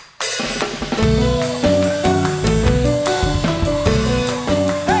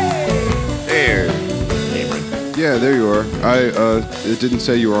Yeah, there you are. It didn't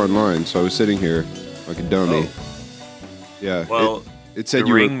say you were online, so I was sitting here like a dummy. Yeah. Well, it said the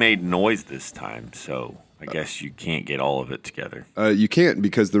you ring were, made noise this time, so I guess you can't get all of it together. you can't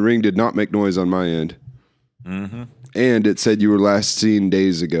because the ring did not make noise on my end. Mm-hmm. And it said you were last seen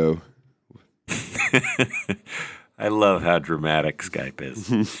days ago. I love how dramatic Skype is.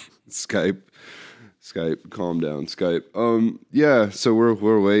 Skype, calm down, Skype. Yeah, so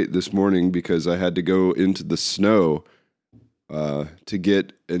we're late this morning because I had to go into the snow to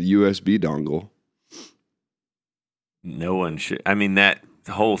get a USB dongle. No one should. I mean, that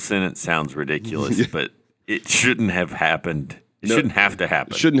whole sentence sounds ridiculous, but it shouldn't have happened. It shouldn't have to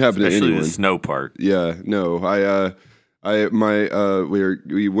happen. It shouldn't happen to anyone. Especially the snow part. Yeah, no.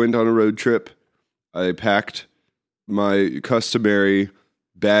 We went on a road trip. I packed my customary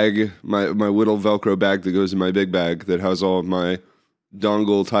bag, my little Velcro bag that goes in my big bag that has all of my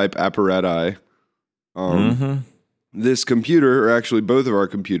dongle type apparatus. This computer, or actually both of our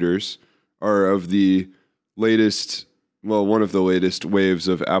computers, are of the latest, well, one of the latest waves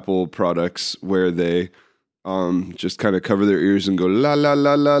of Apple products where they just kind of cover their ears and go la la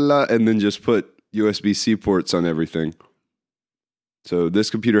la la la, and then just put USB-C ports on everything. So this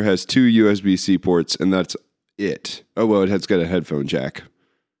computer has 2 USB-C ports, and that's it. Oh, well, it's got a headphone jack.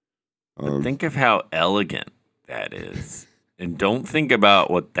 But think of how elegant that is. And don't think about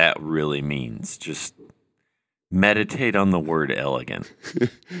what that really means. Just meditate on the word elegant.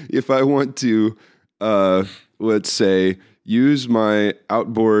 If I want to, let's say, use my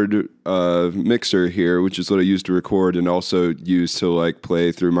outboard mixer here, which is what I use to record and also use to like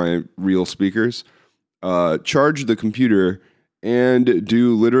play through my real speakers, charge the computer and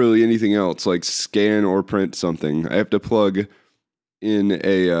do literally anything else, like scan or print something. I have to plug in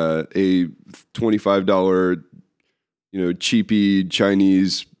a $25, cheapy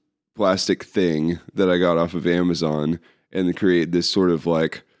Chinese plastic thing that I got off of Amazon, and then create this sort of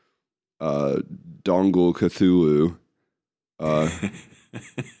like dongle Cthulhu to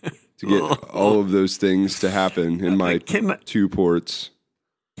get all of those things to happen in my 2 ports.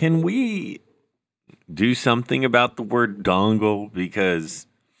 Can we do something about the word dongle? Because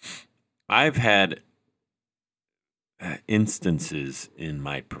I've had instances in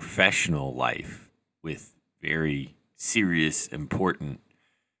my professional life with very serious, important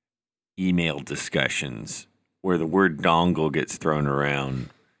email discussions where the word dongle gets thrown around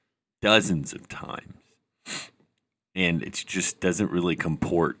dozens of times. And it just doesn't really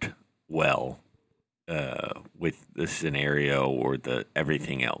comport well with the scenario or the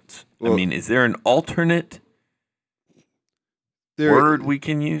everything else. Well, I mean, is there an alternate word we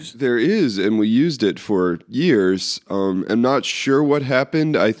can use? There is, and we used it for years. I'm not sure what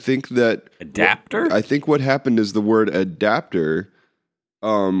happened. I think that adapter? I think what happened is the word adapter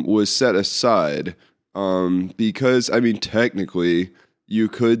was set aside because, I mean, technically, you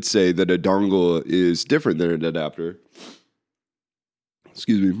could say that a dongle is different than an adapter.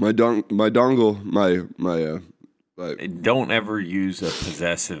 Excuse me, my dongle. Don't ever use a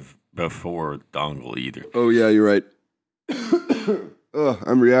possessive before dongle either. Oh yeah, you're right.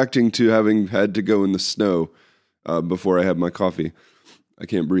 I'm reacting to having had to go in the snow before I had my coffee. I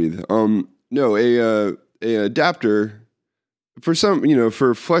can't breathe. No, a adapter for some,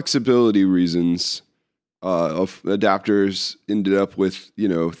 for flexibility reasons. Adapters ended up with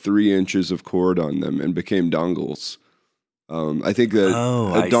 3 inches of cord on them and became dongles. I think that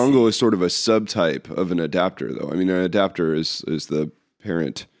a dongle is sort of a subtype of an adapter, though. I mean, an adapter is the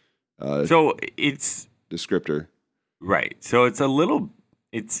parent. So it's descriptor. Right. So it's to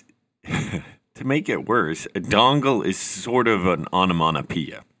make it worse, a dongle is sort of an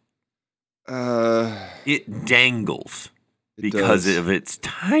onomatopoeia. It dangles because of its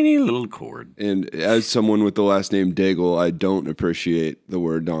tiny little cord. And as someone with the last name Daigle, I don't appreciate the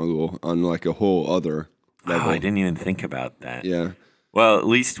word dongle on like a whole other level. Oh, I didn't even think about that. Yeah. Well, at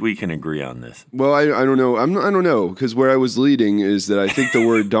least we can agree on this. Well, I don't know. I don't know, because where I was leading is that I think the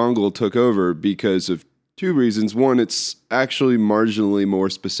word dongle took over because of 2 reasons. One, it's actually marginally more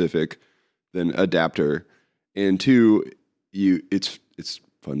specific than adapter, and 2, it's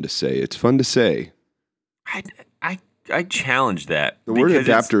fun to say. It's fun to say. I challenge that. The word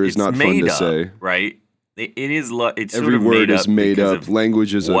adapter is not fun to say, right? It is. It's every sort of word is made up.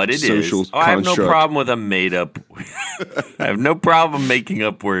 Language is a social construct. I have no problem with a made up. I have no problem making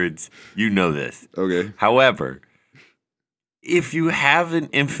up words. You know this. Okay. However, if you have an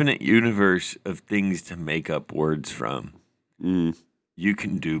infinite universe of things to make up words from, you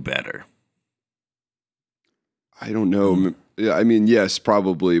can do better. I don't know. I mean, yes,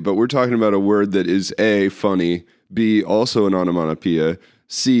 probably. But we're talking about a word that is A, funny, B, also an onomatopoeia,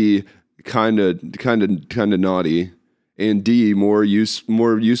 C, kind of naughty, and D, more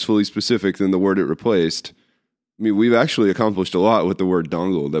usefully specific than the word it replaced. I mean, we've actually accomplished a lot with the word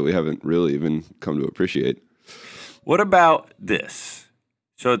dongle that we haven't really even come to appreciate. What about this?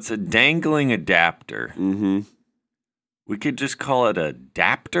 So it's a dangling adapter. Mm-hmm. We could just call it a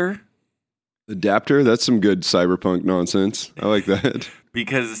adapter. Adapter? That's some good cyberpunk nonsense. I like that.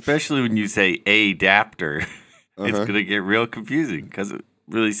 Because especially when you say adapter, it's going to get real confusing because it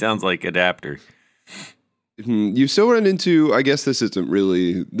really sounds like adapter. You still run into, I guess this is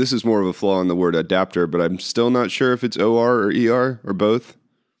more of a flaw in the word adapter, but I'm still not sure if it's OR or ER or both.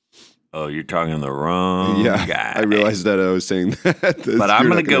 Oh, you're talking to the wrong guy. I realized that I was saying that. But I'm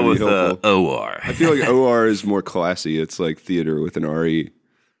going to go with OR. I feel like OR is more classy. It's like theater with an RE.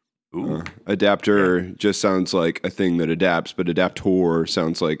 Adapter just sounds like a thing that adapts, but adaptor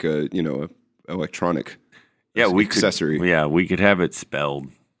sounds like a electronic accessory. We could have it spelled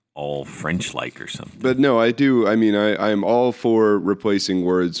all French-like or something. But no, I do. I mean, I'm all for replacing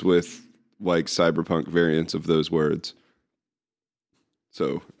words with like cyberpunk variants of those words.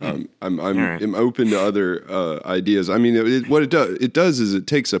 So I'm open to other ideas. I mean, what it does is it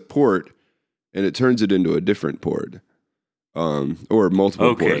takes a port and it turns it into a different port, or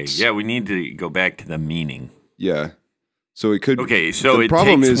multiple ports. Yeah, we need to go back to the meaning. Yeah, so it could. Okay, so it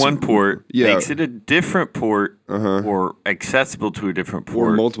takes one port, makes it a different port, or accessible to a different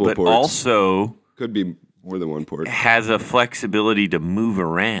port, or multiple but ports. Also could be more than one port. Has a flexibility to move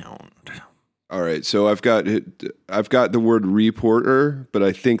around. All right, so I've got the word reporter, but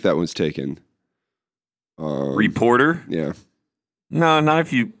I think that one's taken. Reporter? Yeah. No, not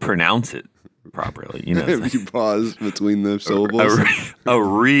if you pronounce it properly. You know, if you pause between the syllables. A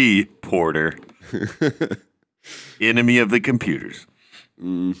reporter. Enemy of the computers.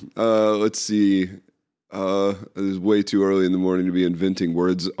 Let's see. It's way too early in the morning to be inventing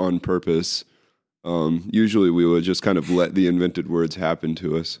words on purpose. Usually we would just kind of let the invented words happen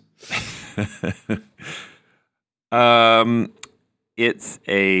to us. It's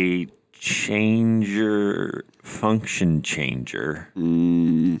a function changer.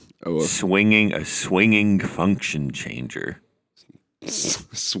 A swinging function changer.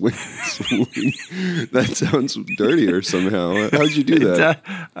 Swing. That sounds dirtier somehow. How'd you do that?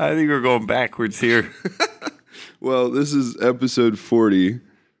 I think we're going backwards here. Well, this is episode 40.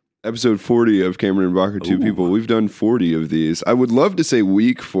 Episode 40 of Cameron and Brock are two people. We've done 40 of these. I would love to say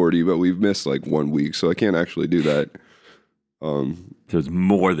week 40, but we've missed like 1 week, so I can't actually do that. So it's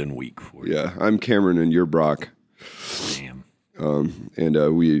more than week 40. Yeah, I'm Cameron and you're Brock. Damn.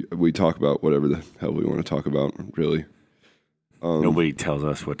 And we talk about whatever the hell we want to talk about, really. Nobody tells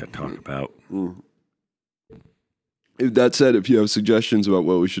us what to talk about. That said, if you have suggestions about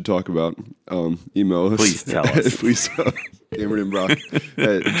what we should talk about, email us. Please tell us. Please Cameron and Brock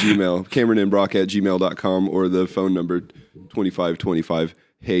at Gmail. Cameron and Brock at gmail.com, or the phone number 2525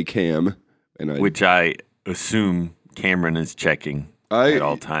 Hey Cam. Which I assume Cameron is checking at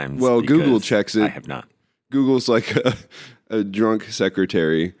all times. Well, Google checks it. I have not. Google's like a drunk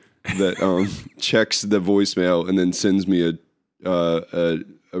secretary that checks the voicemail and then sends me a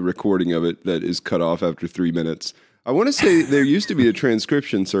recording of it that is cut off after 3 minutes. I want to say there used to be a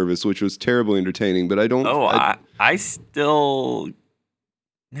transcription service, which was terribly entertaining, but I don't... I still...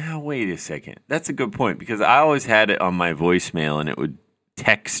 Now, wait a second. That's a good point, because I always had it on my voicemail, and it would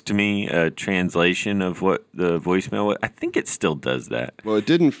text me a translation of what the voicemail was. I think it still does that. Well, it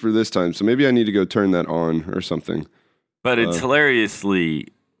didn't for this time, so maybe I need to go turn that on or something. But it's hilariously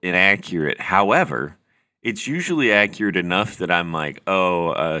inaccurate. However, it's usually accurate enough that I'm like,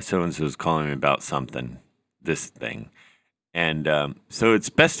 so-and-so's calling me about something. This thing. And so it's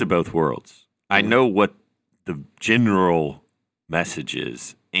best of both worlds. I know what the general message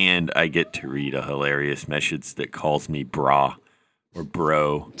is, and I get to read a hilarious message that calls me brah or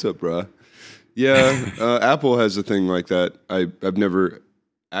bro. What's up, brah? Yeah, Apple has a thing like that. I've never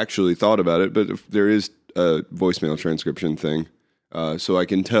actually thought about it, but if there is a voicemail transcription thing. So I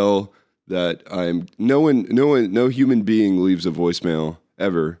can tell that no human being leaves a voicemail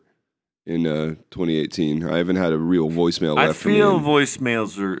ever. In 2018, I haven't had a real voicemail left. I feel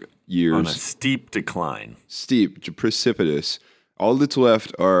voicemails are years on a steep decline. Steep, precipitous. All that's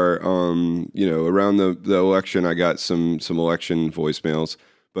left are, around the election, I got some election voicemails,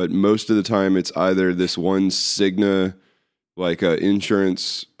 but most of the time it's either this one Cigna, like a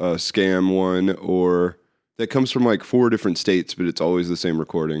insurance scam one, or that comes from like 4 different states, but it's always the same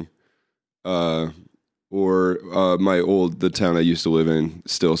recording. Or the town I used to live in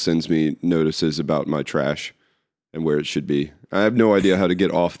still sends me notices about my trash and where it should be. I have no idea how to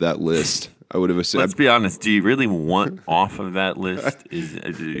get off that list I would have assumed. Let's be honest. Do you really want off of that list? Are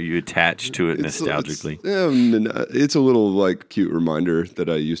you attached to it nostalgically? It's a little like cute reminder that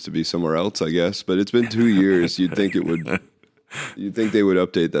I used to be somewhere else, I guess. But it's been 2 years. You'd think it would. You'd think they would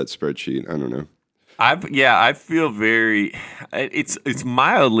update that spreadsheet. I don't know. I feel very. It's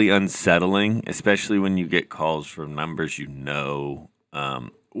mildly unsettling, especially when you get calls from numbers you know,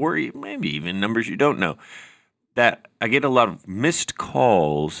 or maybe even numbers you don't know. That I get a lot of missed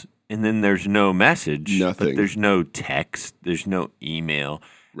calls, and then there's no message. Nothing. But there's no text. There's no email.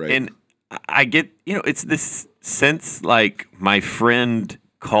 Right. And I get, it's this sense like my friend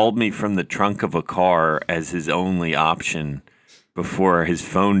called me from the trunk of a car as his only option before his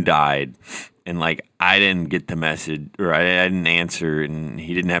phone died. And like I didn't get the message, or I didn't answer, and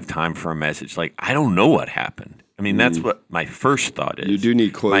he didn't have time for a message. Like I don't know what happened. I mean, that's what my first thought is. You do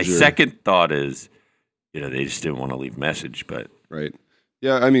need closure. My second thought is, they just didn't want to leave a message. But right,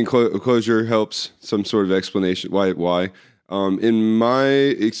 yeah. I mean, closure helps. Some sort of explanation. Why? In my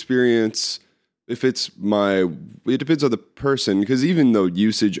experience, if it depends on the person. Because even though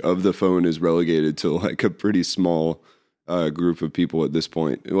usage of the phone is relegated to like a pretty small group of people at this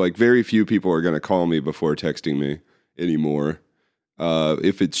point, like very few people are going to call me before texting me anymore.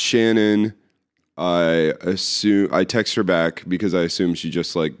 If it's Shannon, I text her back because I assume she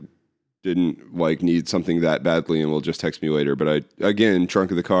just like didn't like need something that badly and will just text me later. But trunk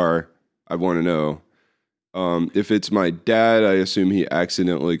of the car, I want to know. If it's my dad, I assume he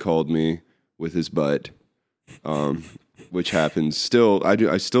accidentally called me with his butt, which happens still. I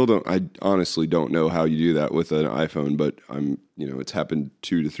honestly don't know how you do that with an iPhone, but it's happened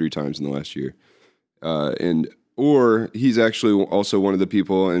 2 to 3 times in the last year. Or he's actually also one of the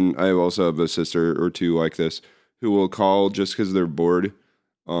people, and I also have a sister or two like this, who will call just because they're bored.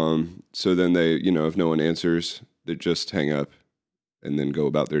 So then they, if no one answers, they just hang up and then go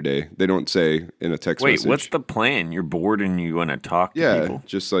about their day. They don't say in a text message. Wait, what's the plan? You're bored and you want to talk to people? Yeah,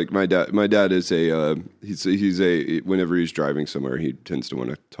 just like my dad. My dad is whenever he's driving somewhere, he tends to want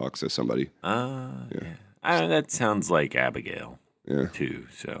to talk to somebody. Yeah. That sounds like Abigail. Yeah. Too.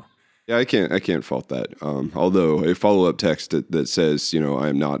 So. Yeah, I can't fault that. Although a follow-up text that says, I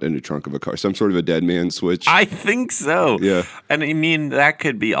am not in the trunk of a car, some sort of a dead man switch. I think so. Yeah. And I mean, that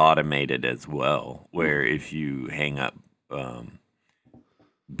could be automated as well, where if you hang up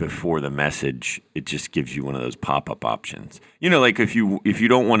before the message, it just gives you one of those pop-up options. Like if you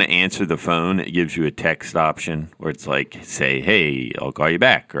don't want to answer the phone, it gives you a text option where it's like, say, hey, I'll call you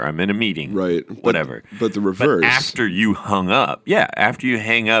back, or I'm in a meeting. Right. Whatever. But the reverse. But after you hang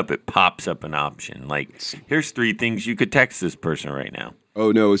up, it pops up an option. Like, here's 3 things you could text this person right now.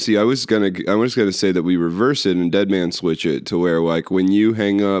 Oh, no. See, I was gonna say that we reverse it and dead man switch it to where, like, when you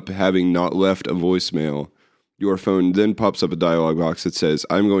hang up having not left a voicemail, your phone then pops up a dialog box that says,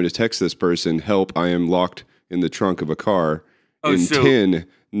 I'm going to text this person, help, I am locked in the trunk of a car in 10,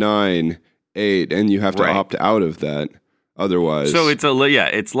 9, 8, and you have to opt out of that. Otherwise. So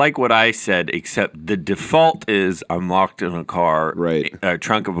it's like what I said, except the default is I'm locked in a car,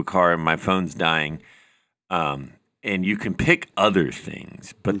 trunk of a car, and my phone's dying. And you can pick other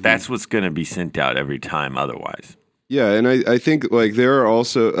things, but that's what's going to be sent out every time otherwise. Yeah, and I think like there are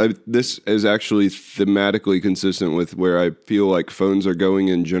also this is actually thematically consistent with where I feel like phones are going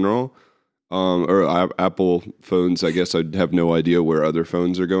in general, or Apple phones. I guess I'd have no idea where other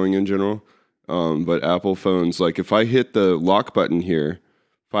phones are going in general, but Apple phones, like if I hit the lock button here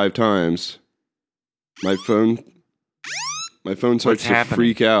 5 times, my phone starts to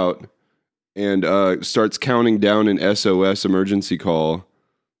freak out and starts counting down an SOS emergency call.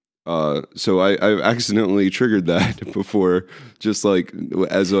 So I've accidentally triggered that before, just like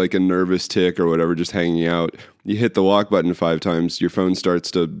as like a nervous tick or whatever, just hanging out. You hit the lock button 5 times, your phone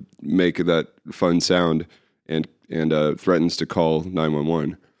starts to make that fun sound and threatens to call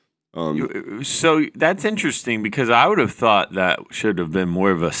 911. So that's interesting because I would have thought that should have been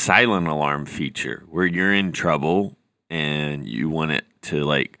more of a silent alarm feature where you're in trouble and you want it to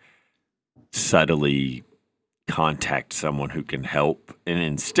like subtly contact someone who can help, and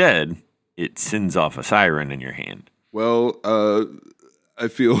instead it sends off a siren in your hand. Well, I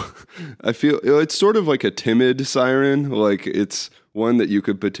feel it's sort of like a timid siren, like it's one that you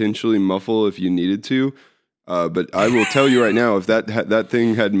could potentially muffle if you needed to. But I will tell you right now, if that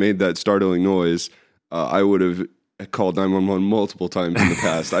thing had made that startling noise, I would have called 911 multiple times in the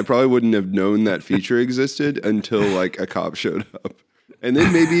past. I probably wouldn't have known that feature existed until like a cop showed up. And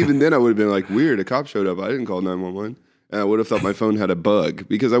then maybe even then I would have been like, weird, a cop showed up. I didn't call 911. And I would have thought my phone had a bug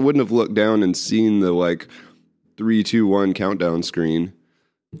because I wouldn't have looked down and seen the like 3, 2, 1 countdown screen.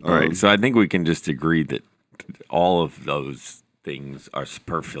 All right. So I think we can just agree that all of those things are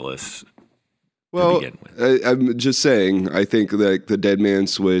superfluous Well, begin with. I'm just saying, I think like the dead man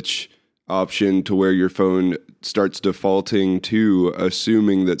switch option to where your phone starts defaulting to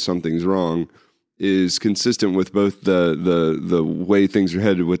assuming that something's wrong is consistent with both the way things are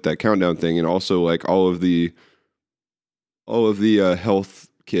headed with that countdown thing, and also like all of the health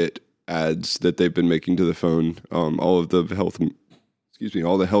kit ads that they've been making to the phone, all of the health,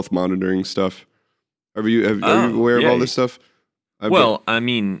 all the health monitoring stuff. Are you aware of all this stuff? I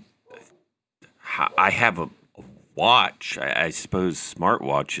mean, I have a watch. I suppose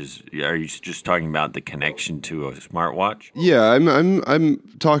smartwatches. Are you just talking about the connection to a smartwatch? Yeah, I'm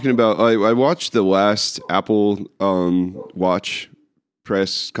talking about. I watched the last Apple Watch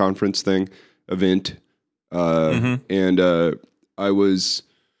press conference event, and I was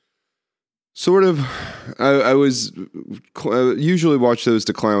sort of. I was usually watch those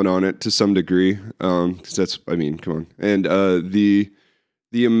to clown on it to some degree, because that's. I mean, come on, and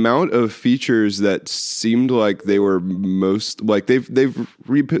the amount of features that seemed like they were most like they've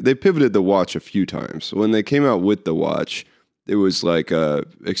pivoted the watch a few times. When they came out with the watch, it was like a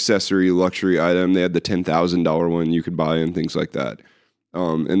accessory luxury item. They had the $10,000 one you could buy and things like that.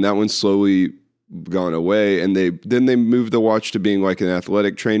 And that one's slowly gone away. And they moved the watch to being like an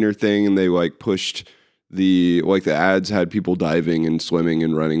athletic trainer thing, and they like pushed the ads had people diving and swimming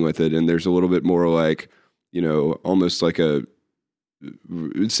and running with it. And there's a little bit more like, almost like a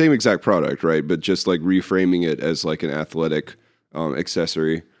same exact product, right? But just like reframing it as like an athletic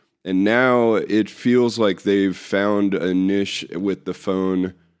accessory. And now it feels like they've found a niche with the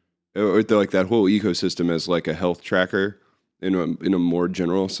phone, or like that whole ecosystem as like a health tracker in a more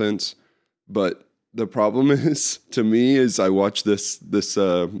general sense. But the problem is, to me, is I watched this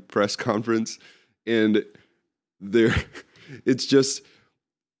press conference, and it's just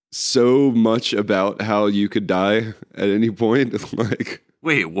so much about how you could die at any point. Like,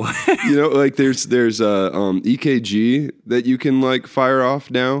 wait, what? Like there's EKG that you can like fire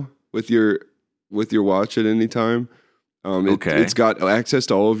off now with your watch at any time. Okay. It's got access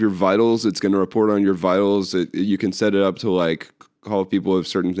to all of your vitals. It's going to report on your vitals. You can set it up to like call people if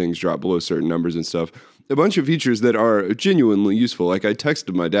certain things drop below certain numbers and stuff. A bunch of features that are genuinely useful. Like I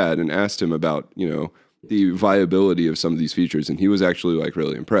texted my dad and asked him about, the viability of some of these features, and he was actually like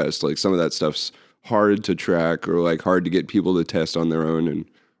really impressed. Like some of that stuff's hard to track or like hard to get people to test on their own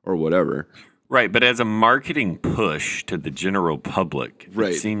or whatever. Right, but as a marketing push to the general public,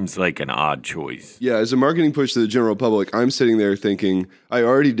 right, it seems like an odd choice. Yeah, as a marketing push to the general public, I'm sitting there thinking I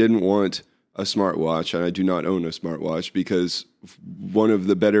already didn't want a smartwatch, and I do not own a smartwatch because one of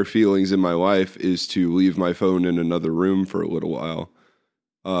the better feelings in my life is to leave my phone in another room for a little while.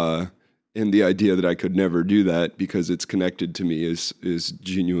 And the idea that I could never do that because it's connected to me is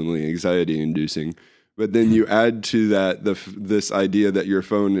genuinely anxiety inducing. But then you add to that this idea that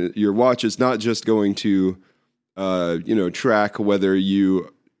your watch is not just going to, track whether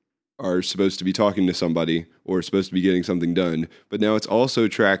you are supposed to be talking to somebody or supposed to be getting something done, but now it's also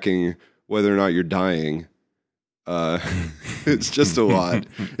tracking whether or not you're dying. It's just a lot.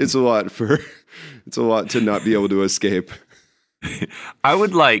 It's a lot to not be able to escape. I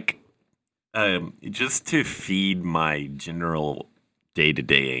would like. Just to feed my general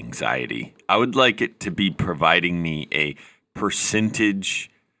day-to-day anxiety, I would like it to be providing me a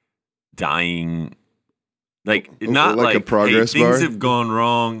percentage dying, not like a progress things bar? have gone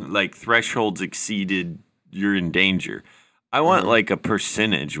wrong, like thresholds exceeded, you're in danger. I want like a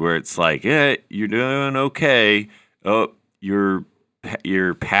percentage where it's like, yeah, you're doing okay. Oh, you're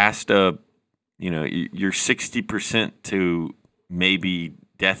past you're 60% to maybe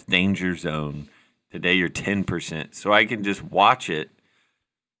death danger zone. Today you're 10%. So I can just watch it,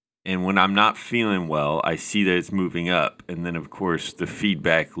 and when I'm not feeling well, I see that it's moving up, and then of course the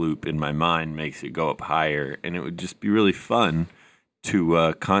feedback loop in my mind makes it go up higher, and it would just be really fun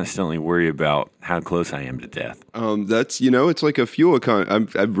to constantly worry about how close I am to death. That's it's like a fuel economy.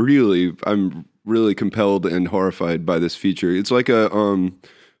 I'm really compelled and horrified by this feature. It's like a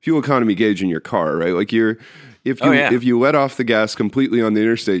fuel economy gauge in your car, right? Like if you let off the gas completely on the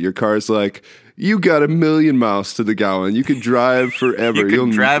interstate, your car's like, you got 1 million miles to the gallon. You could drive forever. You'll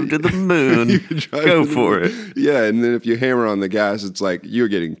drive to the moon. Go for it. Yeah, and then if you hammer on the gas, it's like you're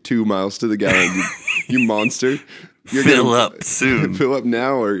getting 2 miles to the gallon. You monster. You're fill up soon. Fill up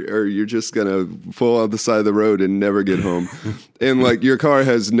now, or you're just gonna fall out the side of the road and never get home. And like your car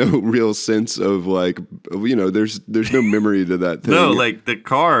has no real sense of like, there's no memory to that thing. No, like the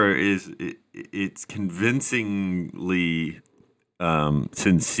car it's convincingly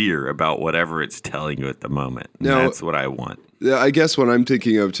sincere about whatever it's telling you at the moment. Now, that's what I want. Yeah, I guess what I'm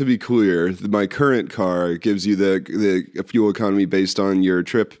thinking of, to be clear, my current car gives you the fuel economy based on your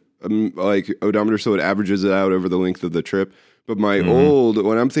trip like odometer, so it averages it out over the length of the trip. But my old,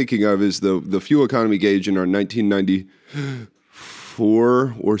 what I'm thinking of is the fuel economy gauge in our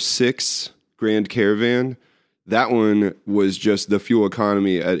 1994 or 6 Grand Caravan. That one was just the fuel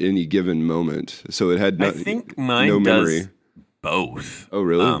economy at any given moment, so it had I think mine no memory. does both. Oh,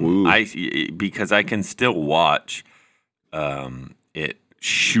 really? Because I can still watch it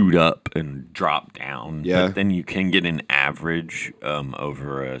shoot up and drop down. Yeah. But then you can get an average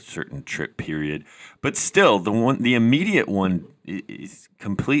over a certain trip period. But still, the immediate one is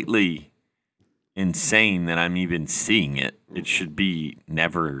completely insane that I'm even seeing it. It should be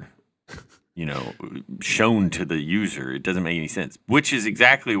never, shown to the user. It doesn't make any sense, which is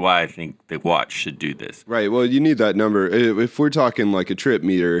exactly why I think the watch should do this. Right. Well, you need that number. If we're talking like a trip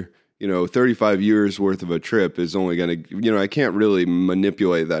meter, 35 years worth of a trip is only going to, I can't really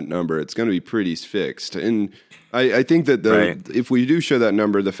manipulate that number. It's going to be pretty fixed. And I think that if we do show that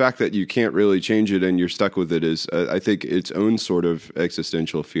number, the fact that you can't really change it and you're stuck with it is, I think, its own sort of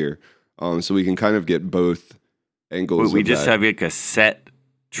existential fear. So we can kind of get both angles. We just have like a set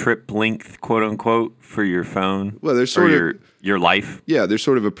trip length, quote unquote, for your phone. Well, there's sort of your life. Yeah, there's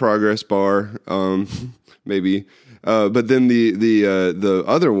sort of a progress bar, maybe. But then the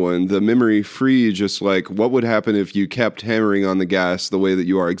other one, the memory free, just like what would happen if you kept hammering on the gas the way that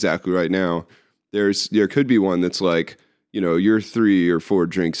you are exactly right now. There could be one that's like, you're 3 or 4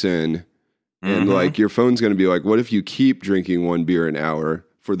 drinks in, and like your phone's going to be like, what if you keep drinking 1 beer an hour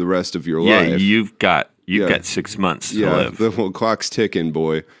for the rest of your life? Yeah, you've got 6 months to live. The whole clock's ticking,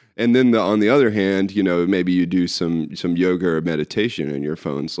 boy. And then on the other hand, maybe you do some yoga or meditation, and your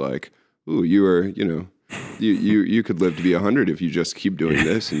phone's like, ooh, you are, you could live to be 100 if you just keep doing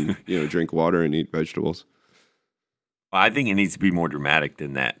this and drink water and eat vegetables. Well, I think it needs to be more dramatic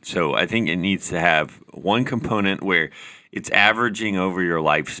than that. So I think it needs to have one component where it's averaging over your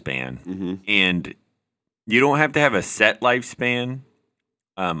lifespan, and you don't have to have a set lifespan.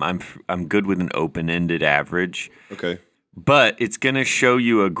 I'm good with an open-ended average. Okay. But it's going to show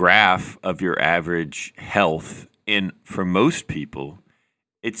you a graph of your average health, and for most people,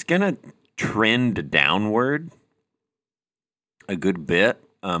 it's going to trend downward a good bit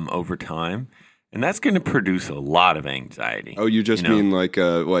over time. And that's going to produce a lot of anxiety. Oh, you just mean like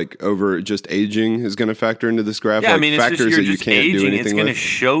over just aging is going to factor into this graph? Yeah, like I mean, factors that you can't aging. do anything It's going to with?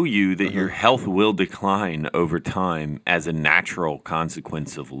 show you that your health will decline over time as a natural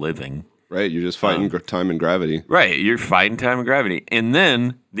consequence of living. Right, you're just fighting time and gravity. Right, you're fighting time and gravity. And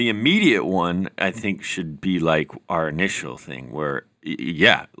then the immediate one, I think, should be like our initial thing where,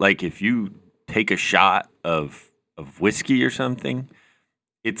 like if you take a shot of whiskey or something,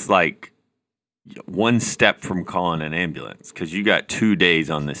 it's like one step from calling an ambulance because you got 2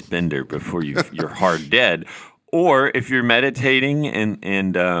 days on this bender before you're hard dead. Or if you're meditating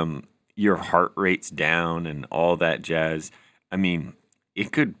and your heart rate's down and all that jazz, I mean,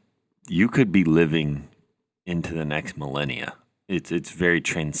 you could be living into the next millennia. It's very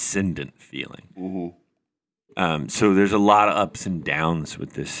transcendent feeling. So there's a lot of ups and downs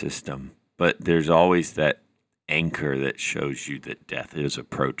with this system, but there's always that anchor that shows you that death is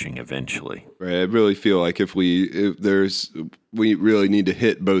approaching eventually. Right. I really feel like we really need to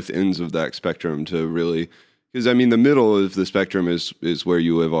hit both ends of that spectrum to really, because I mean the middle of the spectrum is where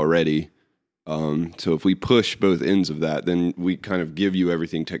you live already. So if we push both ends of that, then we kind of give you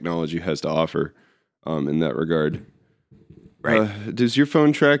everything technology has to offer in that regard. Right. Does your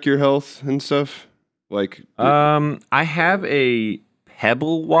phone track your health and stuff? Like, I have a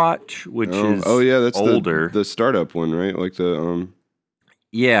Pebble watch, which is that's older. The startup one, right? Like the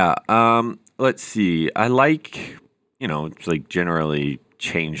Yeah. Let's see. I like, it's like generally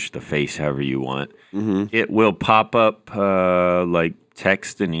change the face however you want. It will pop up like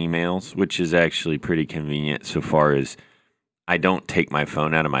text and emails, which is actually pretty convenient so far as I don't take my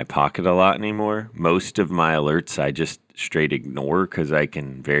phone out of my pocket a lot anymore. Most of my alerts I just straight ignore because I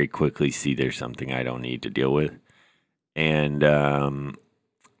can very quickly see there's something I don't need to deal with. And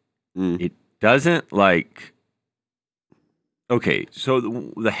it doesn't like... Okay,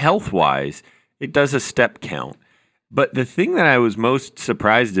 so the health-wise, it does a step count. But the thing that I was most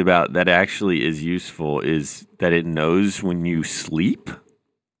surprised about that actually is useful is that it knows when you sleep,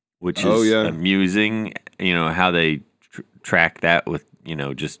 which is amusing. How they track that with,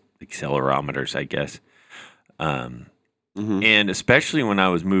 just accelerometers, I guess. And especially when I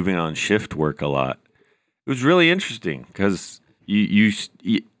was moving on shift work a lot, it was really interesting because you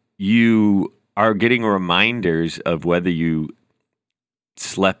are getting reminders of whether you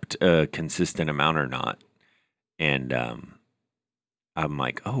slept a consistent amount or not. And I'm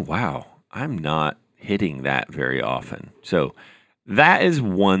like, oh, wow, I'm not hitting that very often. So That is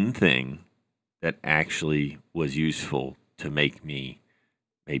one thing that actually was useful to make me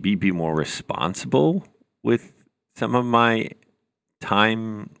maybe be more responsible with some of my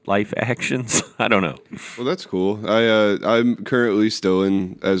time life actions. I don't know. Well, that's cool. I'm currently still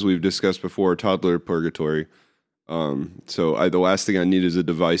in, as we've discussed before, toddler purgatory. So the last thing I need is a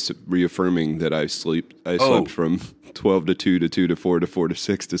device reaffirming that I slept from 12 to 2 to 2 to 4 to 4 to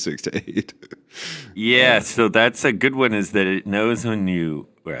 6 to 6 to 8. Yeah, so that's a good one, is that it knows when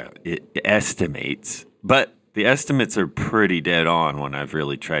it estimates, but the estimates are pretty dead on when I've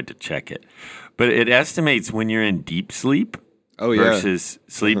really tried to check it. But it estimates when you're in deep sleep versus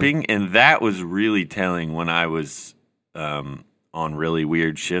sleeping, and that was really telling when I was on really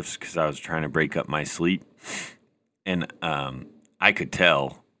weird shifts because I was trying to break up my sleep. And I could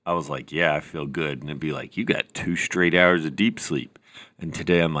tell. I was like, yeah, I feel good. And it'd be like, you got 2 straight hours of deep sleep. And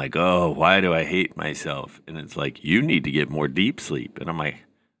today I'm like, oh, why do I hate myself? And it's like, you need to get more deep sleep. And I'm like,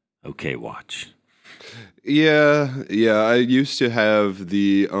 okay, watch. Yeah. I used to have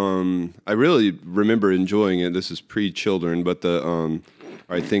the. I really remember enjoying it. This is pre-children, but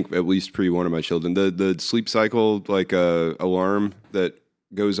I think at least pre one of my children. The sleep cycle alarm that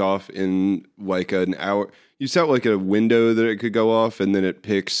goes off in like an hour. You set like a window that it could go off, and then it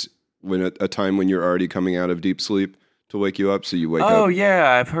picks when a time when you're already coming out of deep sleep to wake you up, so you wake up. Oh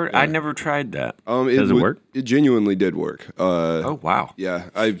yeah, I've heard. Yeah. I never tried that. Does it work? It genuinely did work. Oh wow. Yeah,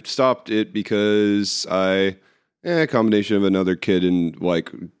 I stopped it because a combination of another kid and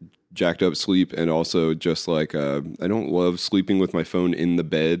like jacked up sleep, and also just like I don't love sleeping with my phone in the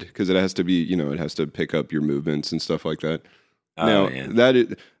bed because it has to be, it has to pick up your movements and stuff like that.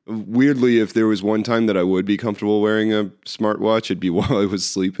 Weirdly, if there was one time that I would be comfortable wearing a smartwatch, it'd be while I was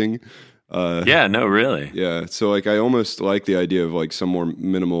sleeping. Yeah, no, really. Yeah, so like I almost like the idea of like some more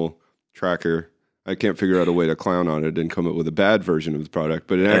minimal tracker. I can't figure out a way to clown on it and come up with a bad version of the product,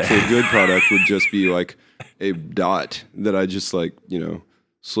 but an actually good product would just be like a dot that I just like,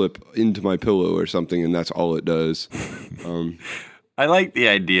 slip into my pillow or something, and that's all it does. I like the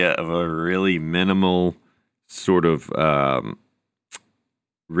idea of a really minimal sort of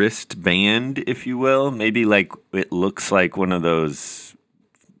wristband, if you will. Maybe like it looks like one of those,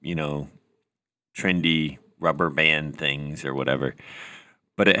 trendy rubber band things or whatever.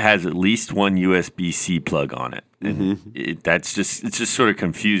 But it has at least one USB-C plug on it. And it's just sort of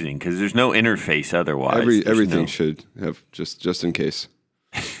confusing because there's no interface otherwise. Everything should have just in case.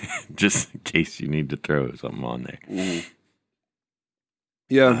 Just in case you need to throw something on there. Mm-hmm.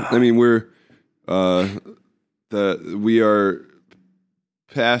 Yeah, I mean we are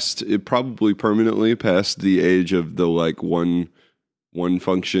probably permanently past the age of the like one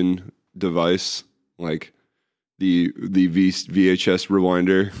function device, like the VHS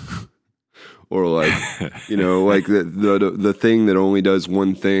rewinder, or like like the thing that only does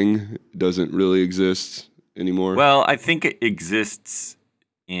one thing doesn't really exist anymore. Well, I think it exists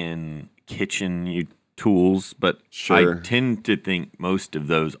in kitchen tools, but sure. I tend to think most of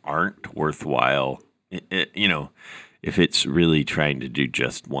those aren't worthwhile. If it's really trying to do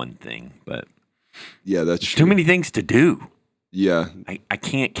just one thing, but yeah, that's true. Too many things to do. Yeah, I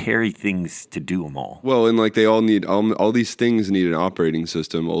can't carry things to do them all. Well, and like they all need all these things need an operating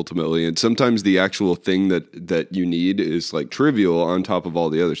system ultimately, and sometimes the actual thing that you need is like trivial on top of all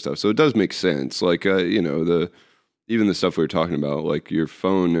the other stuff. So it does make sense. Like even the stuff we were talking about, like your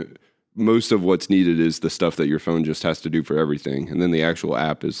phone. Most of what's needed is the stuff that your phone just has to do for everything, and then the actual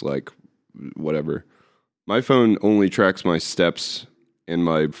app is like whatever. My phone only tracks my steps and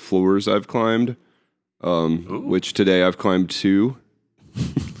my floors I've climbed. Which today I've climbed 2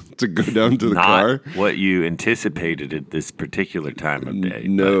 to go down to the car. Not what you anticipated at this particular time of day.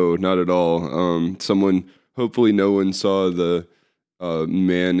 No, not at all. Hopefully no one saw the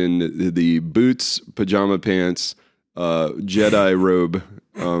man in the boots, pajama pants, Jedi robe,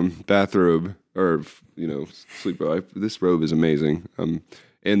 bathrobe, or sleep robe. This robe is amazing.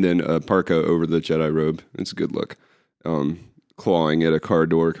 And then a parka over the Jedi robe. It's a good look. Clawing at a car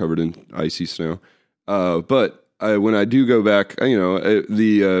door covered in icy snow. But when I do go back,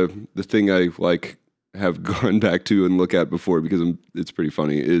 the thing I like have gone back to and look at before because it's pretty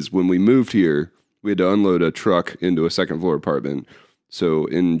funny is when we moved here, we had to unload a truck into a second floor apartment. So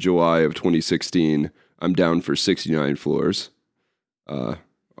in July of 2016, I'm down for 69 floors. On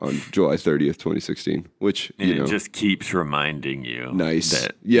July 30th, 2016, which it just keeps reminding you,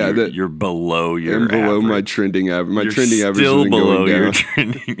 that you're below your below average. My trending average. My trending average still has been below going down. your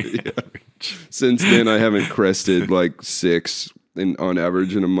trending average. Since then, I haven't crested like 6 on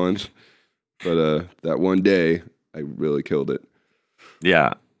average in a month, but that one day I really killed it.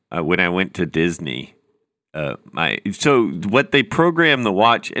 Yeah, when I went to Disney So what they program the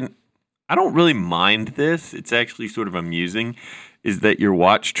watch, and I don't really mind this. It's actually sort of amusing, is that your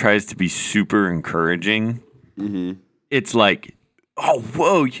watch tries to be super encouraging. Mm-hmm. It's like, oh,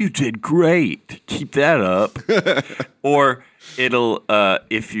 whoa, you did great. Keep that up. Or it'll,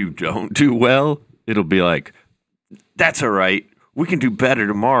 if you don't do well, it'll be like, that's all right. We can do better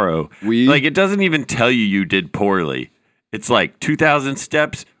tomorrow. Like, it doesn't even tell you did poorly. It's like 2,000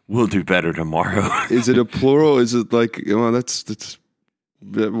 steps. We'll do better tomorrow. Is it a plural? Is it like, well, that's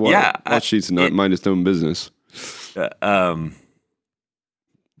watch sheets not mind its own business.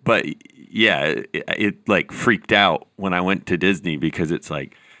 But yeah, it like freaked out when I went to Disney because it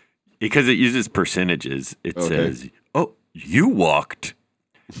uses percentages. It says, oh, you walked,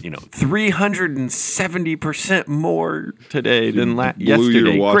 370% more today than yesterday. Blew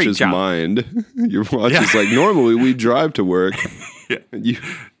your watch's mind. Your watch is like, normally we drive to work. Yeah.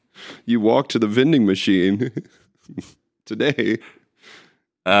 You walk to the vending machine today.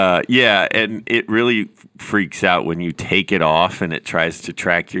 Yeah, and it really freaks out when you take it off and it tries to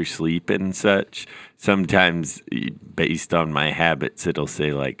track your sleep and such. Sometimes, based on my habits, it'll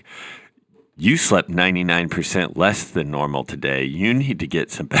say like, you slept 99% less than normal today. You need to get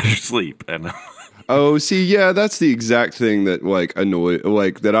some better sleep. And oh, see, yeah, that's the exact thing that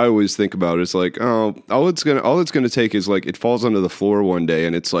that I always think about is like, oh, all it's gonna take is like it falls onto the floor one day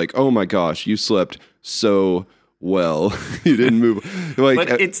and it's like, oh my gosh, you slept so well. You didn't move. Like,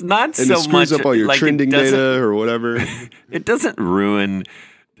 but it's not so much. And it much screws up all your trending data or whatever. It doesn't ruin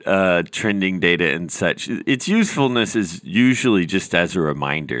trending data and such. Its usefulness is usually just as a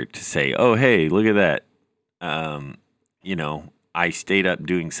reminder to say, oh, hey, look at that. I stayed up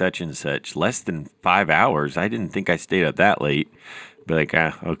doing such and such less than 5 hours. I didn't think I stayed up that late. But like,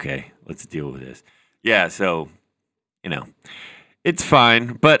 okay, let's deal with this. Yeah, so, it's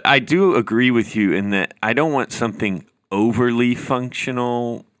fine. But I do agree with you in that I don't want something overly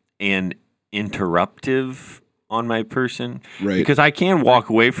functional and interruptive on my person. Right. Because I can walk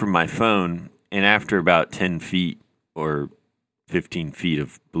away from my phone and after about 10 feet or 15 feet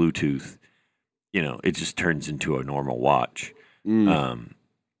of Bluetooth, it just turns into a normal watch. And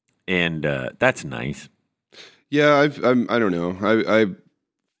that's nice. Yeah, I don't know. I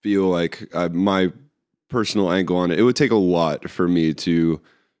feel like my personal angle on it, it would take a lot for me to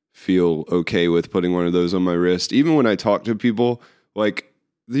feel okay with putting one of those on my wrist. Even when I talk to people, like,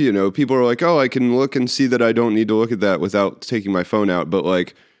 people are like, oh, I can look and see that I don't need to look at that without taking my phone out. But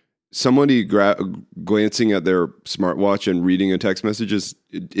like somebody glancing at their smartwatch and reading a text message is,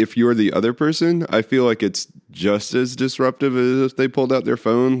 if you're the other person, I feel like it's just as disruptive as if they pulled out their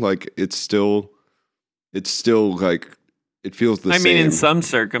phone. Like it's still like it feels the same. I mean, in some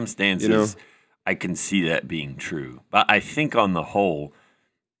circumstances, I can see that being true. But I think on the whole,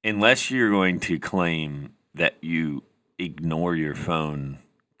 unless you're going to claim that you ignore your phone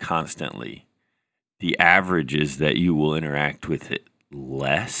constantly, the average is that you will interact with it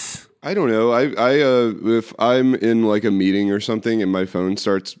less. I don't know. I if I'm in like a meeting or something and my phone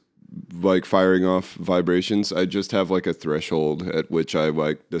starts like firing off vibrations, I just have like a threshold at which I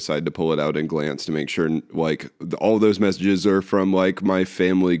like decide to pull it out and glance to make sure like all those messages are from like my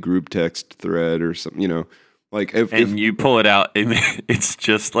family group text thread or something, Like if you pull it out and it's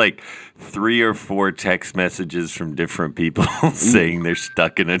just like 3 or 4 text messages from different people saying they're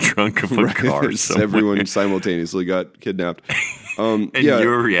stuck in a trunk of a car somewhere. Everyone simultaneously got kidnapped. And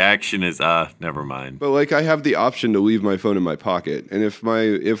your reaction is, never mind. But like I have the option to leave my phone in my pocket. And if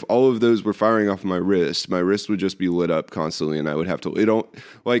all of those were firing off my wrist would just be lit up constantly and I would have to,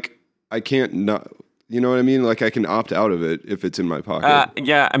 I can't not, you know what I mean? Like I can opt out of it if it's in my pocket.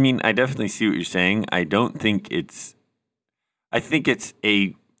 Yeah, I mean, I definitely see what you're saying. I think it's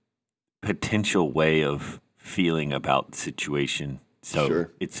a potential way of feeling about the situation. So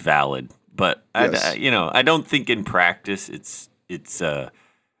Sure. It's valid. But Yes. I don't think in practice I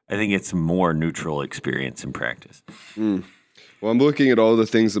think it's a more neutral experience in practice. Well, I'm looking at all the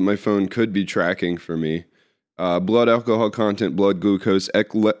things that my phone could be tracking for me. Blood alcohol content, blood glucose,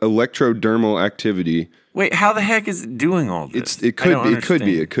 electrodermal activity. Wait, how the heck is it doing all this? It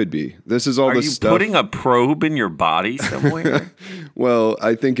could be. This is all the stuff. Are you putting a probe in your body somewhere? Well,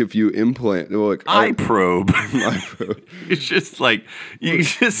 I think if you implant, look, eye probe. eye probe. It's just like you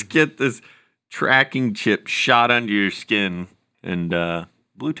just get this tracking chip shot under your skin and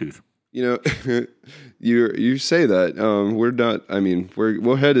Bluetooth. You say that. We're not. I mean,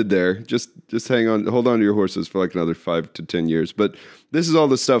 we're headed there. Just hang on, hold on to your horses for like another 5 to 10 years. But this is all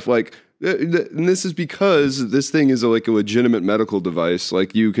the stuff like, and this is because this thing is like a legitimate medical device.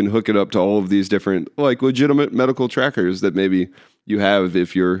 Like you can hook it up to all of these different like legitimate medical trackers that maybe you have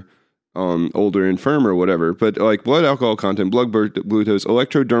if you're older, infirm, or whatever. But like blood alcohol content, blood glucose,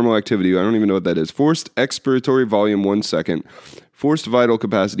 electrodermal activity, I don't even know what that is. Forced expiratory volume 1 second, forced vital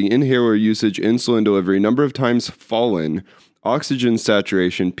capacity, inhaler usage, insulin delivery, number of times fallen, oxygen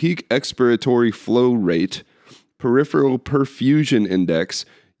saturation, peak expiratory flow rate, peripheral perfusion index,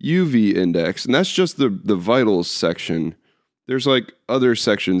 UV index, and that's just the vitals section. There's like other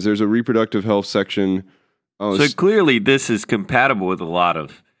sections. There's a reproductive health section. So clearly this is compatible with a lot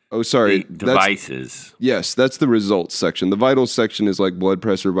of devices. Yes, that's the results section. The vitals section is like blood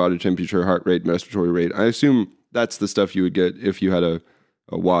pressure, body temperature, heart rate, respiratory rate. I assume that's the stuff you would get if you had a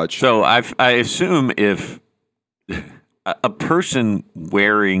watch. So I assume if a person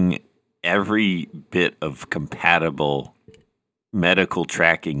wearing every bit of compatible medical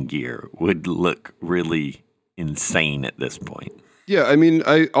tracking gear would look really insane at this point. Yeah, I mean,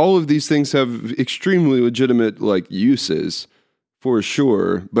 all of these things have extremely legitimate like uses for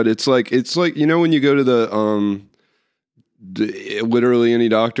sure, but it's like you know when you go to the literally any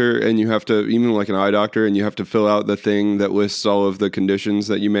doctor and you have to, even like an eye doctor, and you have to fill out the thing that lists all of the conditions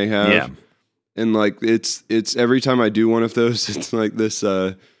that you may have. Yeah. And like it's every time I do one of those, it's like this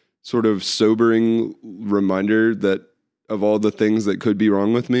sort of sobering reminder that of all the things that could be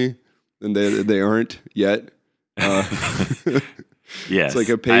wrong with me, and they aren't yet. Yes, it's like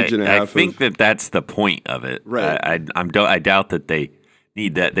a page and a half. I think that's the point of it. Right. I doubt that they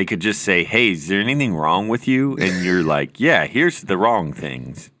need that. They could just say, "Hey, is there anything wrong with you?" And you're like, "Yeah, here's the wrong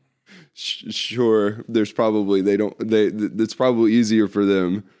things." Sure. There's probably it's probably easier for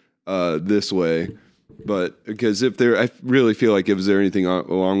them this way, but because I really feel like if there anything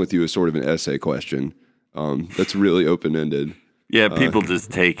along with you is sort of an essay question, that's really open ended. Yeah, people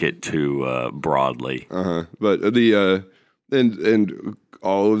just take it too broadly. But and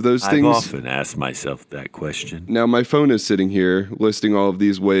all of those things. I've often asked myself that question. Now my phone is sitting here listing all of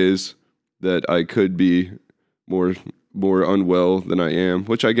these ways that I could be more unwell than I am,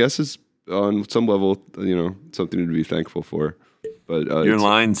 which I guess is on some level, something to be thankful for. But your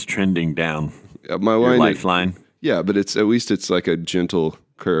line's trending down. My line, your lifeline. Yeah, but at least it's like a gentle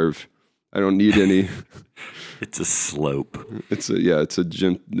curve. I don't need any. It's a slope. It's a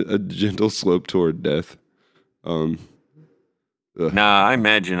gentle slope toward death. Nah, I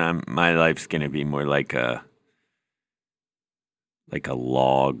imagine my life's gonna be more like a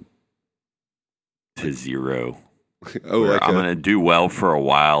log to zero. Where I'm gonna do well for a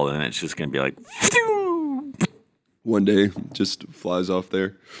while, and it's just gonna be like one day just flies off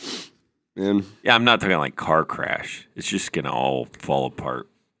there. Man. Yeah, I'm not talking like car crash. It's just gonna all fall apart.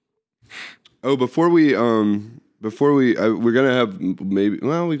 Oh, before we we're gonna have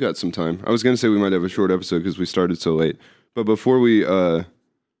we've got some time. I was gonna say we might have a short episode because we started so late. But before we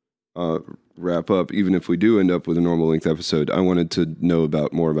wrap up, even if we do end up with a normal length episode, I wanted to know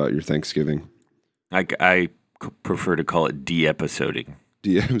more about your Thanksgiving. I prefer to call it de-episoding.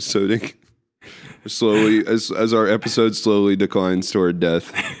 De-episoding. Slowly, as our episode slowly declines toward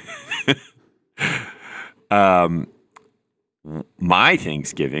death. My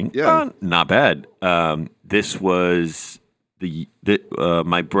Thanksgiving, not bad. This was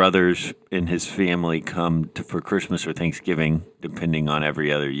my brothers and his family come for Christmas or Thanksgiving, depending on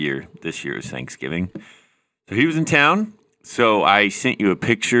every other year. This year is Thanksgiving. So he was in town. So I sent you a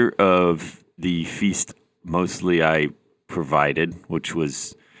picture of the feast mostly I provided, which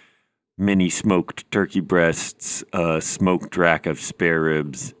was mini smoked turkey breasts, a smoked rack of spare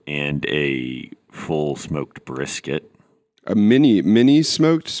ribs, and a full smoked brisket. A mini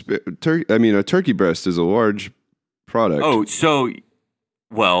smoked turkey? I mean, a turkey breast is a large product. Oh,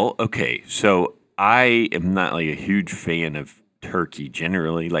 okay. So I am not like a huge fan of turkey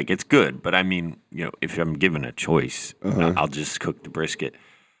generally. Like it's good, but I mean, if I'm given a choice, I'll just cook the brisket.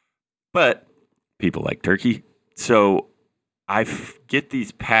 But people like turkey. So I get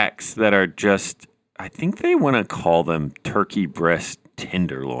these packs that are just, I think they want to call them turkey breast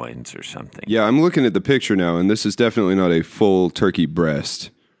tenderloins or something. Yeah, I'm looking at the picture now, and this is definitely not a full turkey breast.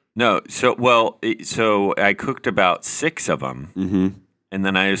 No, so I cooked about 6 of them, and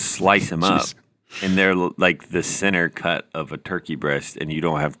then I just slice them up, and they're like the center cut of a turkey breast, and you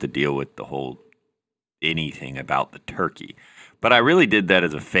don't have to deal with the whole anything about the turkey. But I really did that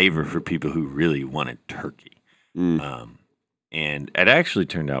as a favor for people who really wanted turkey, and it actually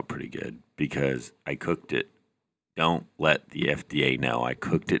turned out pretty good because I cooked it. Don't let the FDA know I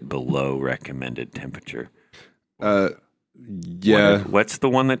cooked it below recommended temperature. Yeah. What's the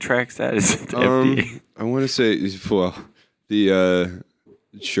one that tracks that? Is it the FDA? I want to say,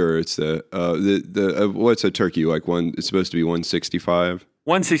 sure, it's the what's a turkey like? It's supposed to be 165.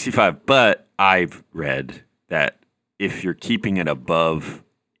 165, but I've read that if you're keeping it above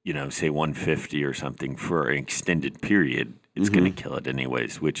say 150 or something for an extended period, it's going to kill it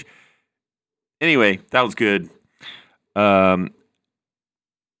anyways. Anyway, that was good.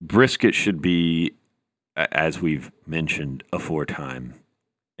 Brisket should be, as we've mentioned aforetime,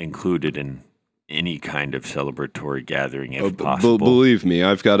 included in any kind of celebratory gathering if possible. Believe me,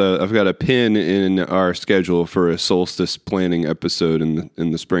 I've got a pin in our schedule for a solstice planning episode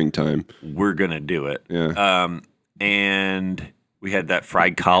in the springtime. We're gonna do it. Yeah. And we had that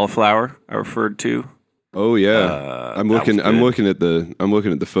fried cauliflower I referred to. Oh yeah. I'm looking at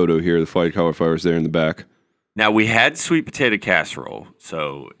the photo here. The fried cauliflower is there in the back. Now, we had sweet potato casserole,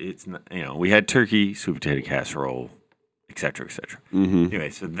 so it's not, we had turkey, sweet potato casserole, et cetera, et cetera. Anyway,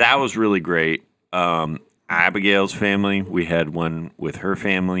 so that was really great. Abigail's family, we had one with her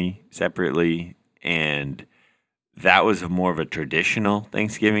family separately, and that was more of a traditional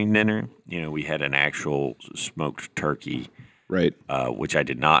Thanksgiving dinner. We had an actual smoked turkey, right? Which I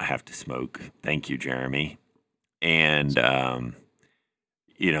did not have to smoke. Thank you, Jeremy. And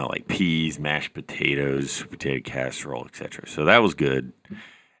like peas, mashed potatoes, potato casserole, etc. So that was good.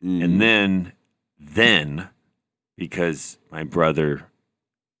 And then, because my brother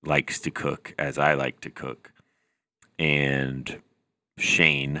likes to cook as I like to cook, and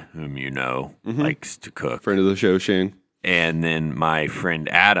Shane, whom you know, likes to cook. Friend of the show, Shane. And then my friend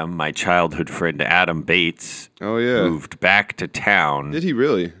Adam, my childhood friend Adam Bates, moved back to town. Did he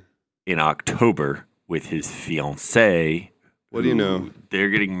really? In October with his fiancée. What do you know? They're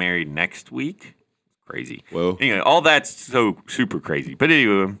getting married next week. Crazy. Whoa. Anyway, all that's so super crazy. But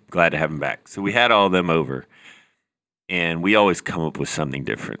anyway, I'm glad to have him back. So we had all of them over. And we always come up with something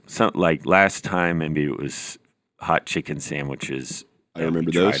different. Like last time, maybe it was hot chicken sandwiches. I remember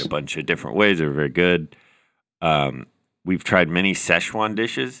we those. Tried a bunch of different ways. They were very good. We've tried many Szechuan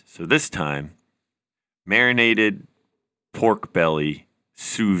dishes. So this time, marinated pork belly,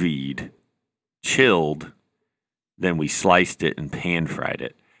 sous vide, chilled. Then we sliced it and pan fried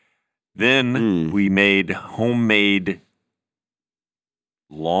it. Then we made homemade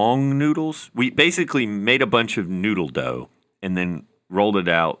long noodles. We basically made a bunch of noodle dough and then rolled it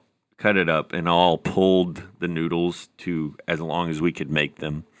out, cut it up, and all pulled the noodles to as long as we could make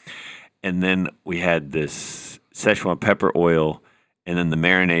them. And then we had this Szechuan pepper oil and then the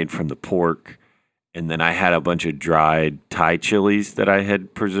marinade from the pork. And then I had a bunch of dried Thai chilies that I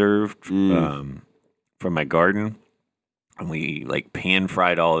had preserved from my garden. And we pan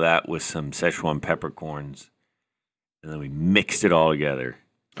fried all of that with some Szechuan peppercorns. And then we mixed it all together.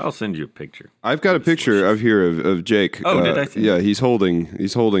 I'll send you a picture. I've got a picture of Jake. Oh, did I see? Yeah, he's holding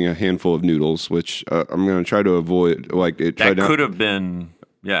a handful of noodles, which I'm going to try to avoid. That could have been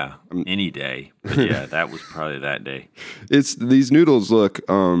any day. But yeah, that was probably that day. These noodles look.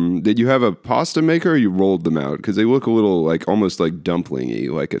 Did you have a pasta maker, or you rolled them out? Because they look a little almost like dumplingy,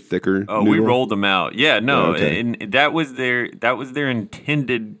 like a thicker. Oh, noodle. We rolled them out. Yeah, no, Oh, okay. And that was their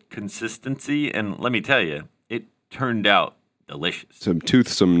intended consistency. And let me tell you, it turned out delicious. Some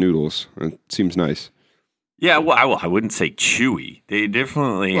toothsome noodles. It seems nice. Yeah, well, I wouldn't say chewy. They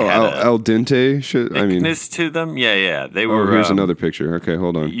definitely had al dente. thickness to them. Yeah, they were. Oh, here's another picture. Okay,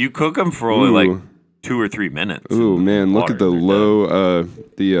 hold on. You cook them for only 2 or 3 minutes. Ooh, man, look at the low,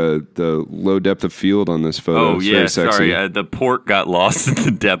 the low depth of field on this photo. Oh, it's yeah, very sexy. sorry. The pork got lost in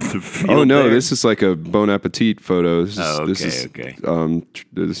the depth of field. Oh no, there. this is like a Bon Appetit photo. Okay.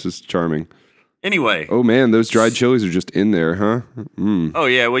 This is charming. Anyway. Oh man, those dried chilies are just in there, huh? Oh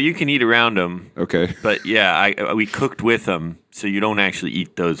yeah, well you can eat around them. Okay. But yeah, we cooked with them, so you don't actually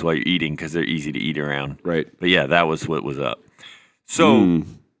eat those while you're eating because they're easy to eat around. Right. But yeah, that was what was up. So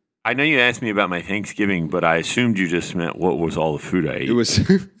I know you asked me about my Thanksgiving, but I assumed you just meant what was all the food I ate.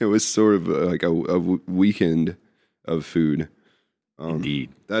 It was sort of like a weekend of food.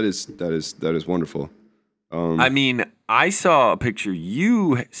 Indeed. That is wonderful. I mean, I saw a picture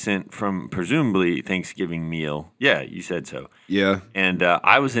you sent from presumably Thanksgiving meal. Yeah, you said so. Yeah. And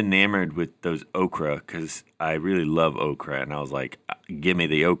I was enamored with those okra because I really love okra. And I was like, give me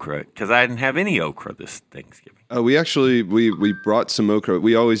the okra because I didn't have any okra this Thanksgiving. We actually, we brought some okra.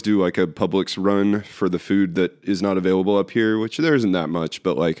 We always do like a Publix run for the food that is not available up here, which there isn't that much.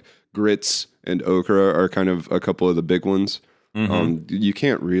 But like grits and okra are kind of a couple of the big ones. You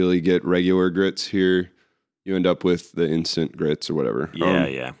can't really get regular grits here. You end up with the instant grits or whatever.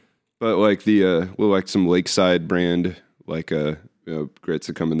 Yeah. But like like some Lakeside brand grits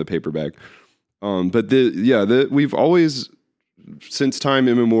that come in the paper bag. But we've always, since time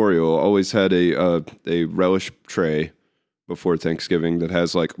immemorial, always had a relish tray before Thanksgiving that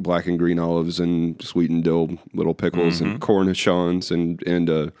has like black and green olives and sweetened dill, little pickles and cornichons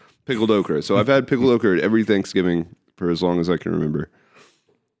and pickled okra. So I've had pickled okra at every Thanksgiving for as long as I can remember.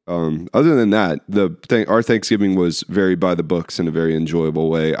 Other than that, our Thanksgiving was very by the books in a very enjoyable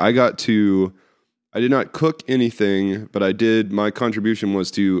way. I did not cook anything, but my contribution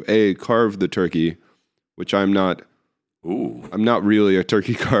was to carve the turkey, which I'm not really a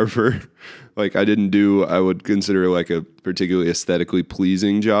turkey carver. Like I would consider like a particularly aesthetically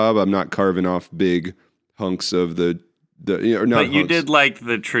pleasing job. I'm not carving off big hunks of or not. But you did like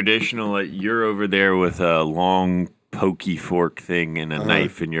the traditional, like you're over there with a long pokey fork thing and a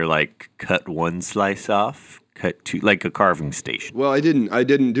knife, and you're like, cut one slice off, cut two, like a carving station. Well, I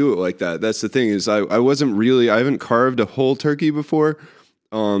didn't do it like that. That's the thing is I haven't carved a whole turkey before.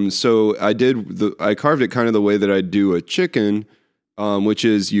 So I carved it kind of the way that I do a chicken, which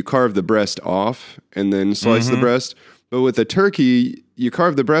is you carve the breast off and then slice the breast. But with a turkey, you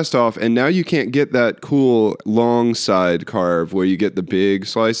carve the breast off, and now you can't get that cool long side carve where you get the big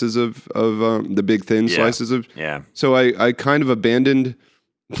slices of the big thin slices of. Yeah. So I kind of abandoned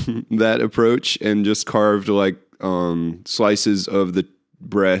that approach and just carved like slices of the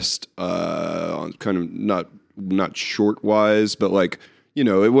breast, kind of not short wise, but like. It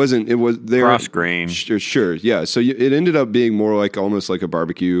was cross grain. Sure, yeah. So it ended up being more like almost like a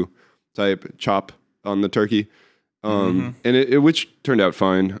barbecue type chop on the turkey, and which turned out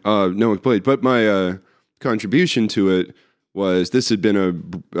fine. No one played, but my contribution to it was this had been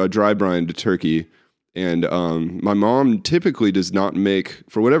a dry brined turkey, and my mom typically does not make,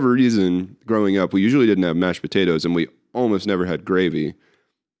 for whatever reason, growing up, we usually didn't have mashed potatoes, and we almost never had gravy.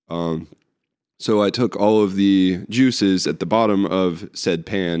 So I took all of the juices at the bottom of said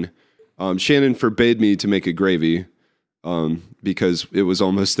pan. Shannon forbade me to make a gravy because it was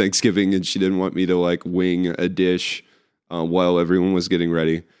almost Thanksgiving and she didn't want me to like wing a dish while everyone was getting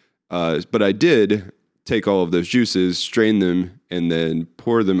ready. But I did take all of those juices, strain them, and then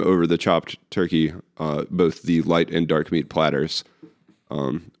pour them over the chopped turkey, both the light and dark meat platters,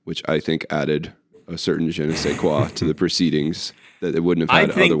 which I think added a certain je ne sais quoi to the proceedings that it wouldn't have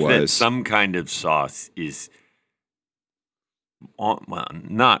had otherwise. I think that some kind of sauce is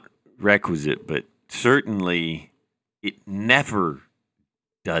not requisite, but certainly it never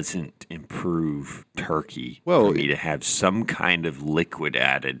doesn't improve turkey for me to have some kind of liquid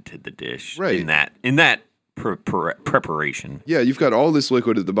added to the dish in that preparation. Yeah, you've got all this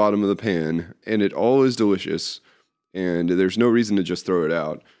liquid at the bottom of the pan, and it all is delicious, and there's no reason to just throw it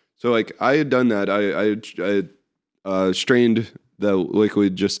out. So, like, I had done that. I strained the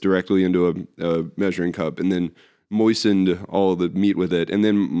liquid just directly into a measuring cup and then moistened all the meat with it. And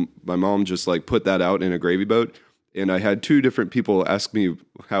then my mom just, like, put that out in a gravy boat. And I had two different people ask me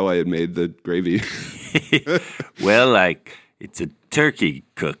how I had made the gravy. Well, like, it's a turkey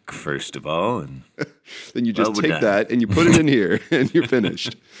cook, first of all. And then you just take that and you put it in here and you're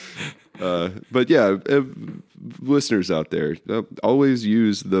finished. But yeah, listeners out there, always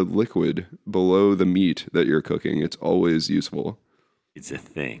use the liquid below the meat that you're cooking. It's always useful. It's a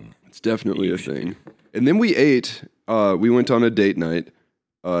thing. It's definitely a thing. And then we ate. We went on a date night,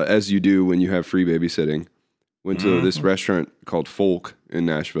 as you do when you have free babysitting. Went to this restaurant called Folk in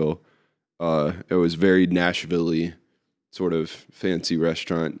Nashville. It was very Nashville-y, sort of fancy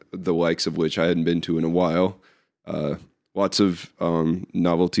restaurant, the likes of which I hadn't been to in a while. Lots of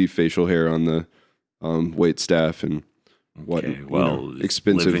novelty facial hair on the wait staff and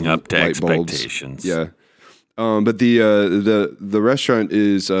expensive living up to light bulbs. Expectations. Yeah, but the restaurant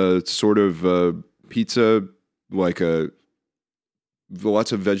is sort of pizza, like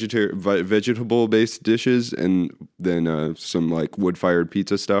lots of vegetable based dishes, and then some like wood fired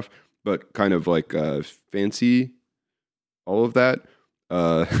pizza stuff, but kind of like fancy. All of that.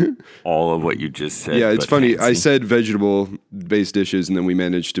 All of what you just said. Yeah, it's funny. Fancy. I said vegetable-based dishes, and then we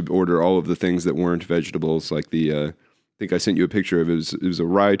managed to order all of the things that weren't vegetables. Like I think I sent you a picture of it. It was a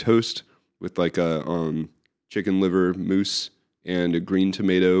rye toast with like a chicken liver mousse and a green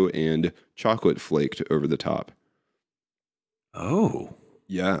tomato and chocolate flaked over the top. Oh,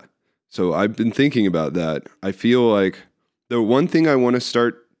 yeah. So I've been thinking about that. I feel like the one thing I want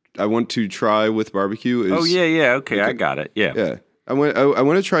to try with barbecue is. Oh yeah. Okay, I got it. Yeah. Yeah. I want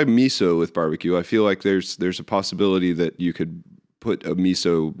to try miso with barbecue. I feel like there's a possibility that you could put a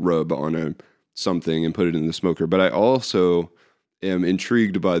miso rub on something and put it in the smoker. But I also am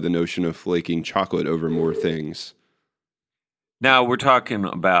intrigued by the notion of flaking chocolate over more things. Now we're talking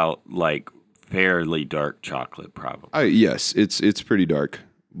about like fairly dark chocolate, probably. Yes, it's pretty dark,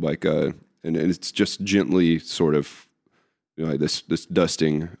 like and it's just gently sort of this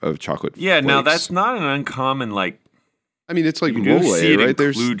dusting of chocolate. Yeah, flakes. now that's not an uncommon like. I mean, it's like you mole, do see it right?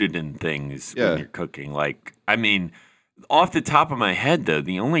 included in things when you're cooking. Like, I mean, off the top of my head, though,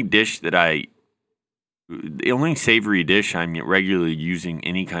 the only dish that I the only savory dish I'm regularly using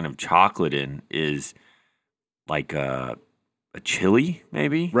any kind of chocolate in is like a chili,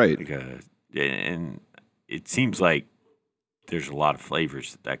 maybe. Right. And it seems like there's a lot of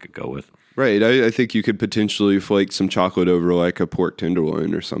flavors that could go with. Right. I think you could potentially flake some chocolate over like a pork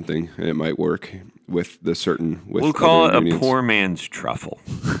tenderloin or something, and it might work with We'll call it a poor man's truffle.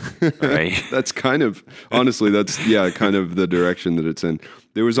 Right. That's kind of, honestly, kind of the direction that it's in.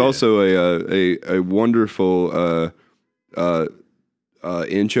 There was also a wonderful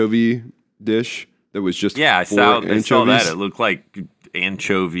anchovy dish that was just I saw that. It looked like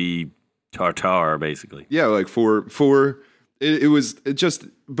anchovy tartare, basically. Yeah, like it was just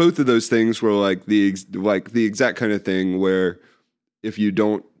both of those things were like the exact kind of thing where if you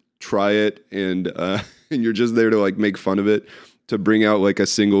don't try it and and you're just there to like make fun of it, to bring out like a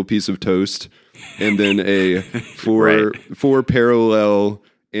single piece of toast and then a four parallel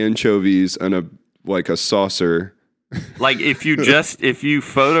anchovies and a saucer. Like if you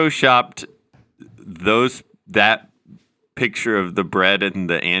photoshopped that picture of the bread and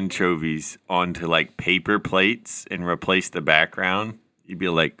the anchovies onto like paper plates and replace the background, you'd be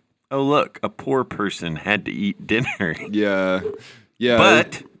like, oh look, a poor person had to eat dinner. Yeah.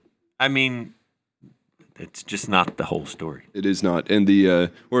 But I mean, it's just not the whole story. It is not. And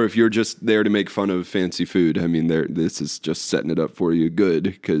or if you're just there to make fun of fancy food, I mean, this is just setting it up for you good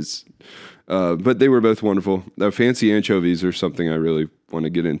because. But they were both wonderful. Fancy anchovies are something I really want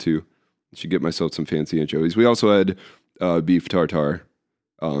to get into. I should get myself some fancy anchovies. We also had beef tartare.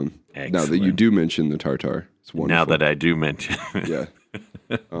 Now that you do mention the tartare, it's wonderful. Now that I do mention, yeah.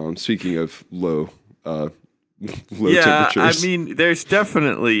 Speaking of low temperatures, I mean, there's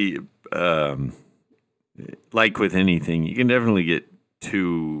definitely, like with anything, you can definitely get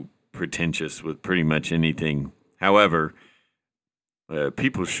too pretentious with pretty much anything. However,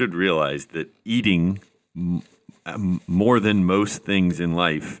 people should realize that eating more than most things in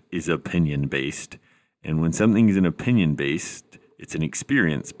life is opinion based. And when something is an opinion based, it's an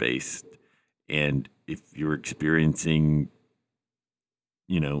experience based. And if you're experiencing,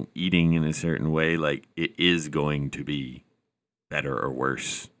 eating in a certain way, like it is going to be better or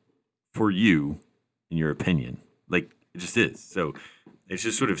worse for you, in your opinion. Like it just is. So it's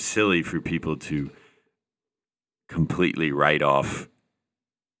just sort of silly for people to completely write off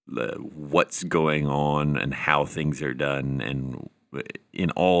what's going on and how things are done and in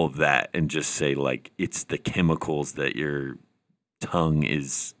all of that and just say like it's the chemicals that your tongue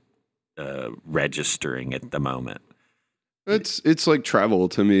is registering at the moment. It's like travel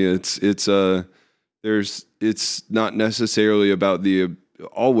to me. It's not necessarily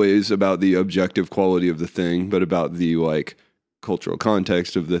always about the objective quality of the thing, but about the like cultural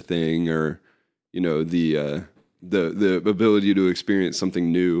context of the thing or the ability to experience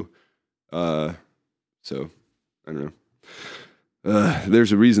something new. So I don't know.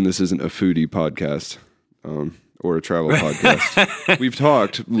 There's a reason this isn't a foodie podcast or a travel podcast. We've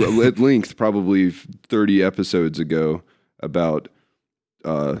talked at length, probably 30 episodes ago, about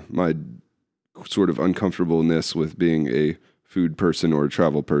my sort of uncomfortableness with being a food person or a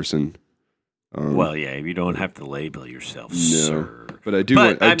travel person. Well, yeah, you don't have to label yourself, sir. But I do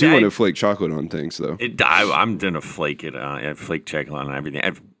want to flake chocolate on things, though. I'm gonna flake it. I flake chocolate on everything. I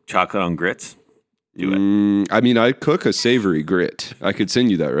have chocolate on grits. Do it. I mean, I cook a savory grit. I could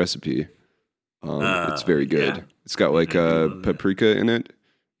send you that recipe. It's very good. Yeah. It's got like paprika in it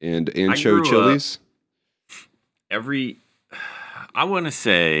and ancho chilies. I want to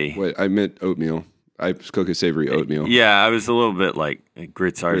say. Wait, I meant oatmeal. I cook a savory oatmeal. Yeah, I was a little bit like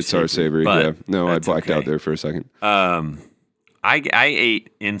grits are savory. Yeah, no, I blacked out there for a second. I ate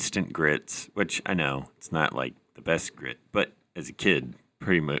instant grits, which I know it's not like the best grit, but as a kid,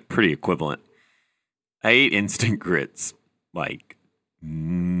 pretty equivalent. I ate instant grits like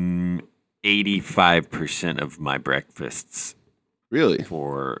 85% of my breakfasts. Really?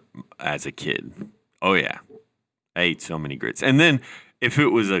 As a kid. Oh yeah, I ate so many grits, and then if it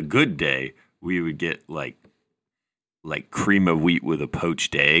was a good day, we would get like cream of wheat with a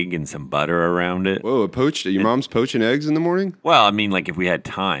poached egg and some butter around it. Whoa, your mom's poaching eggs in the morning? Well, I mean, like if we had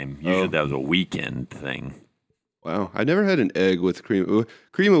time. Usually that was a weekend thing. Wow, I never had an egg with cream.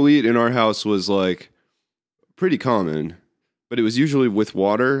 Cream of wheat in our house was like pretty common, but it was usually with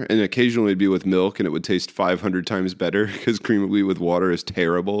water, and occasionally it'd be with milk, and it would taste 500 times better because cream of wheat with water is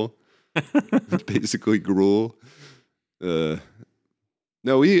terrible. It's basically gruel. No,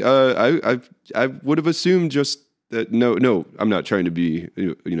 I would have assumed just that. No, I'm not trying to be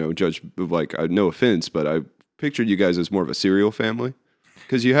judge like no offense, but I pictured you guys as more of a cereal family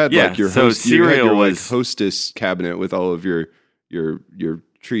because you had like your hostess cabinet with all of your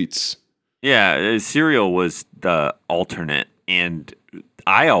treats. Yeah, cereal was the alternate, and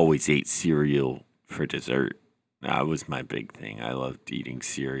I always ate cereal for dessert. That was my big thing. I loved eating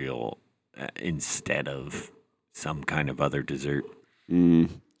cereal instead of some kind of other dessert. Mm,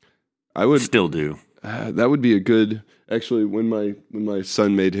 I would Still do. that would be a good. Actually, when my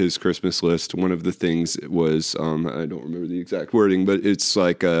son made his Christmas list, one of the things was I don't remember the exact wording, but it's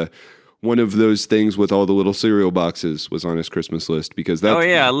like one of those things with all the little cereal boxes was on his Christmas list because that's Oh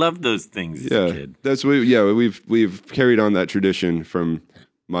yeah, I loved those things as a kid. that's what we've carried on that tradition from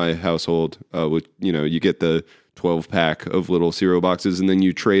my household. With you get the 12-pack of little cereal boxes, and then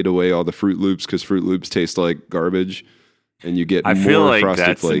you trade away all the Fruit Loops because Fruit Loops taste like garbage, and you get I more feel like Frosted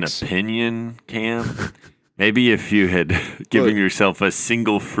that's Flakes. an opinion, Cam. Maybe if you had given yourself a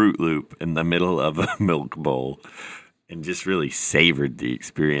single Fruit Loop in the middle of a milk bowl and just really savored the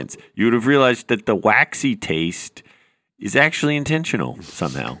experience, you would have realized that the waxy taste is actually intentional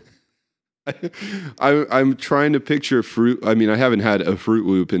somehow. I'm trying to picture fruit. I mean, I haven't had a Fruit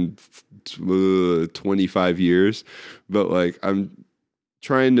Loop in 25 years, but like I'm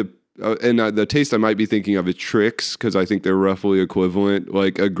trying to. And the taste I might be thinking of is Trix because I think they're roughly equivalent,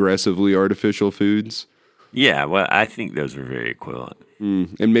 like aggressively artificial foods. Yeah, well, I think those are very equivalent.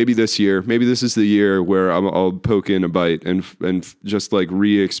 And maybe this is the year where I'll poke in a bite and just like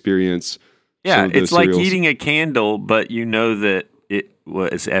re-experience. Yeah, some of those it's like cereals. eating a candle, but you know that it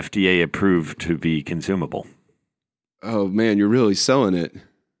was FDA approved to be consumable. Oh man, you're really selling it.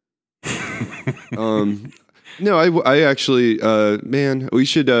 No, I actually, man, we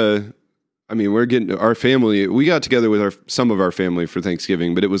should. I mean, we're getting our family. We got together with some of our family for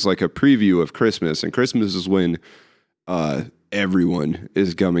Thanksgiving, but it was like a preview of Christmas, and Christmas is when everyone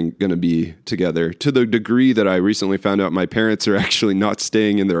is going to be together. To the degree that I recently found out, my parents are actually not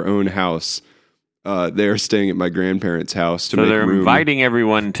staying in their own house. They are staying at my grandparents' house to So make they're room. inviting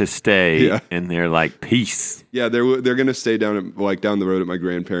everyone to stay, Yeah. and they're like, peace. Yeah, they're going to stay down the road at my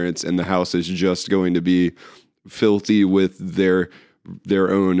grandparents, and the house is just going to be filthy with their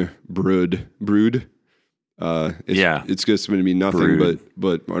own brood. It's just going to be nothing Brood.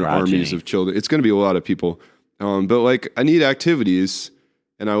 but Progeny. armies of children. It's going to be a lot of people. But like I need activities,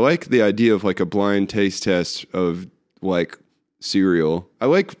 and I like the idea of like a blind taste test of like cereal. I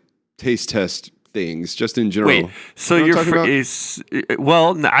like taste test things just in general. Wait, so You know what I'm your talking about?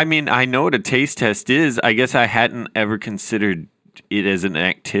 well, I mean, I know what a taste test is. I guess I hadn't ever considered it as an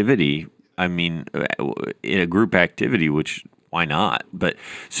activity. I mean, a group activity, which why not? But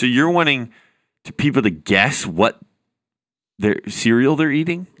so you're wanting people to guess what their cereal they're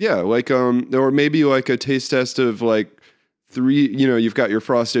eating? Yeah, like or maybe like a taste test of like three. You've got your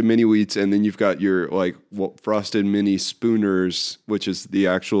Frosted Mini Wheats, and then you've got your like Frosted Mini Spooners, which is the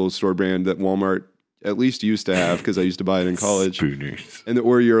actual store brand that Walmart at least used to have because I used to buy it in college. Spooners.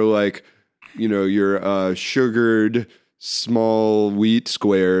 Or you're like, your sugared small wheat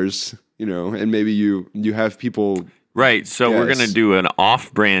squares. And maybe you have people. Right. So we're Yes. going to do an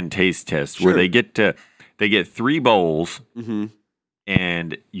off-brand taste test where Sure. they get 3 bowls, Mm-hmm.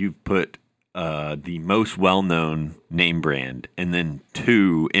 and you put the most well-known name brand and then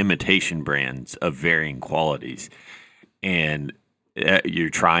 2 imitation brands of varying qualities, and you're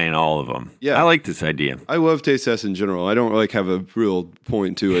trying all of them. Yeah. I like this idea. I love taste tests in general. I don't like have a real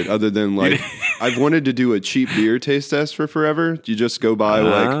point to it other than like I've wanted to do a cheap beer taste test for forever. You just go buy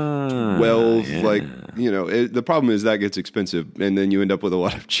like 12 yeah. like the problem is that gets expensive and then you end up with a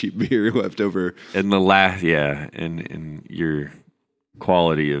lot of cheap beer left over. And the last, and your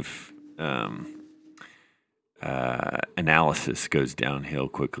quality of analysis goes downhill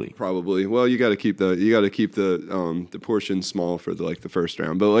quickly. Probably. Well, you got to keep the portion small for the first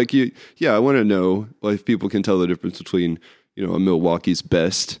round. But like I want to know like if people can tell the difference between a Milwaukee's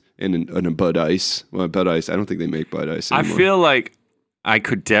Best and a Bud Ice. Well, Bud Ice, I don't think they make Bud Ice anymore. I feel like I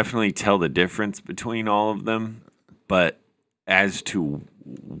could definitely tell the difference between all of them, but as to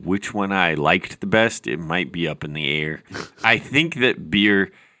which one I liked the best, it might be up in the air. I think that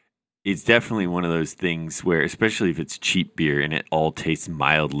beer is definitely one of those things where, especially if it's cheap beer and it all tastes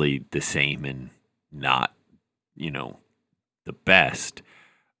mildly the same and not, the best,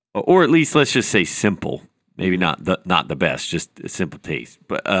 or at least let's just say simple. Maybe not the best, just a simple taste.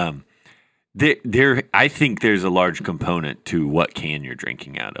 But I think there's a large component to what can you're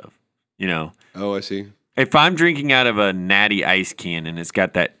drinking out of. Oh, I see. If I'm drinking out of a Natty Ice can and it's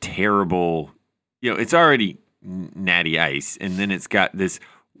got that terrible, it's already Natty Ice, and then it's got this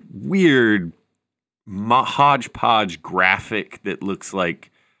weird hodgepodge graphic that looks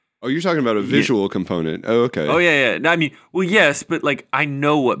like Oh, you're talking about a visual component. Oh, okay. Oh yeah. I mean, well, yes, but like I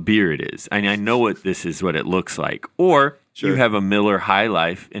know what beer it is. I know what this is, what it looks like. Or you have a Miller High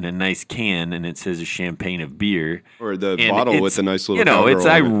Life in a nice can, and it says a champagne of beer, or the bottle with a nice little. It's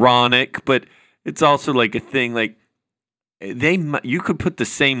ironic, but it's also like a thing. Like you could put the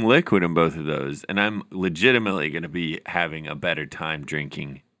same liquid in both of those, and I'm legitimately going to be having a better time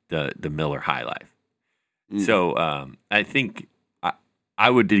drinking the Miller High Life. So I think. I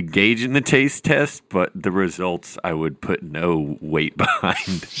would engage in the taste test, but the results I would put no weight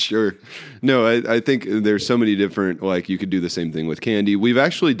behind. Sure. No, I think there's so many different, like you could do the same thing with candy. We've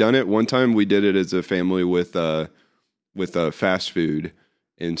actually done it. One time we did it as a family with fast food.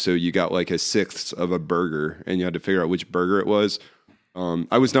 And so you got like a sixth of a burger and you had to figure out which burger it was.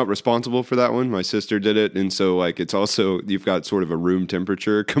 I was not responsible for that one. My sister did it. And so like it's also, you've got sort of a room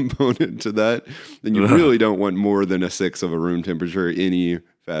temperature component to that. And you really don't want more than a sixth of a room temperature any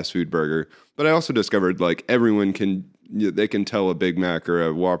fast food burger. But I also discovered like everyone they can tell a Big Mac or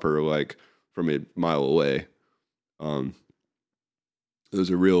a Whopper like from a mile away.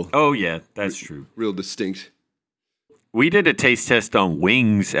 Those are real. Oh yeah, that's true. Real distinct. We did a taste test on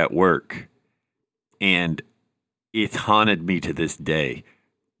wings at work, and it haunted me to this day.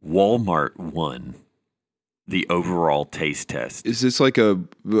 Walmart won the overall taste test. Is this like a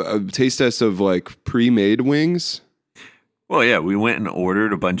taste test of like pre-made wings? Well, yeah, we went and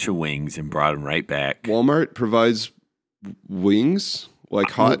ordered a bunch of wings and brought them right back. Walmart provides wings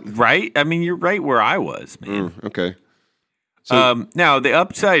like hot? Right? I mean, you're right where I was, man. Okay. So, now, the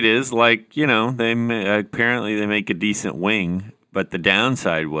upside is like, apparently they make a decent wing, but the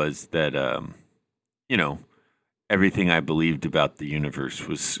downside was that, everything I believed about the universe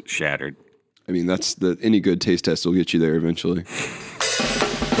was shattered. I mean, any good taste test will get you there eventually.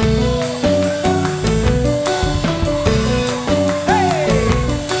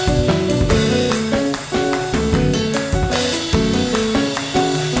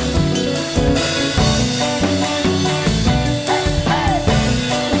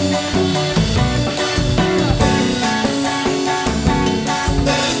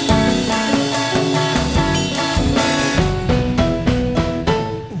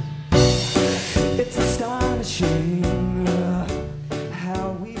 It's astonishing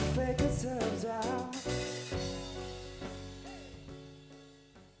how we fake it.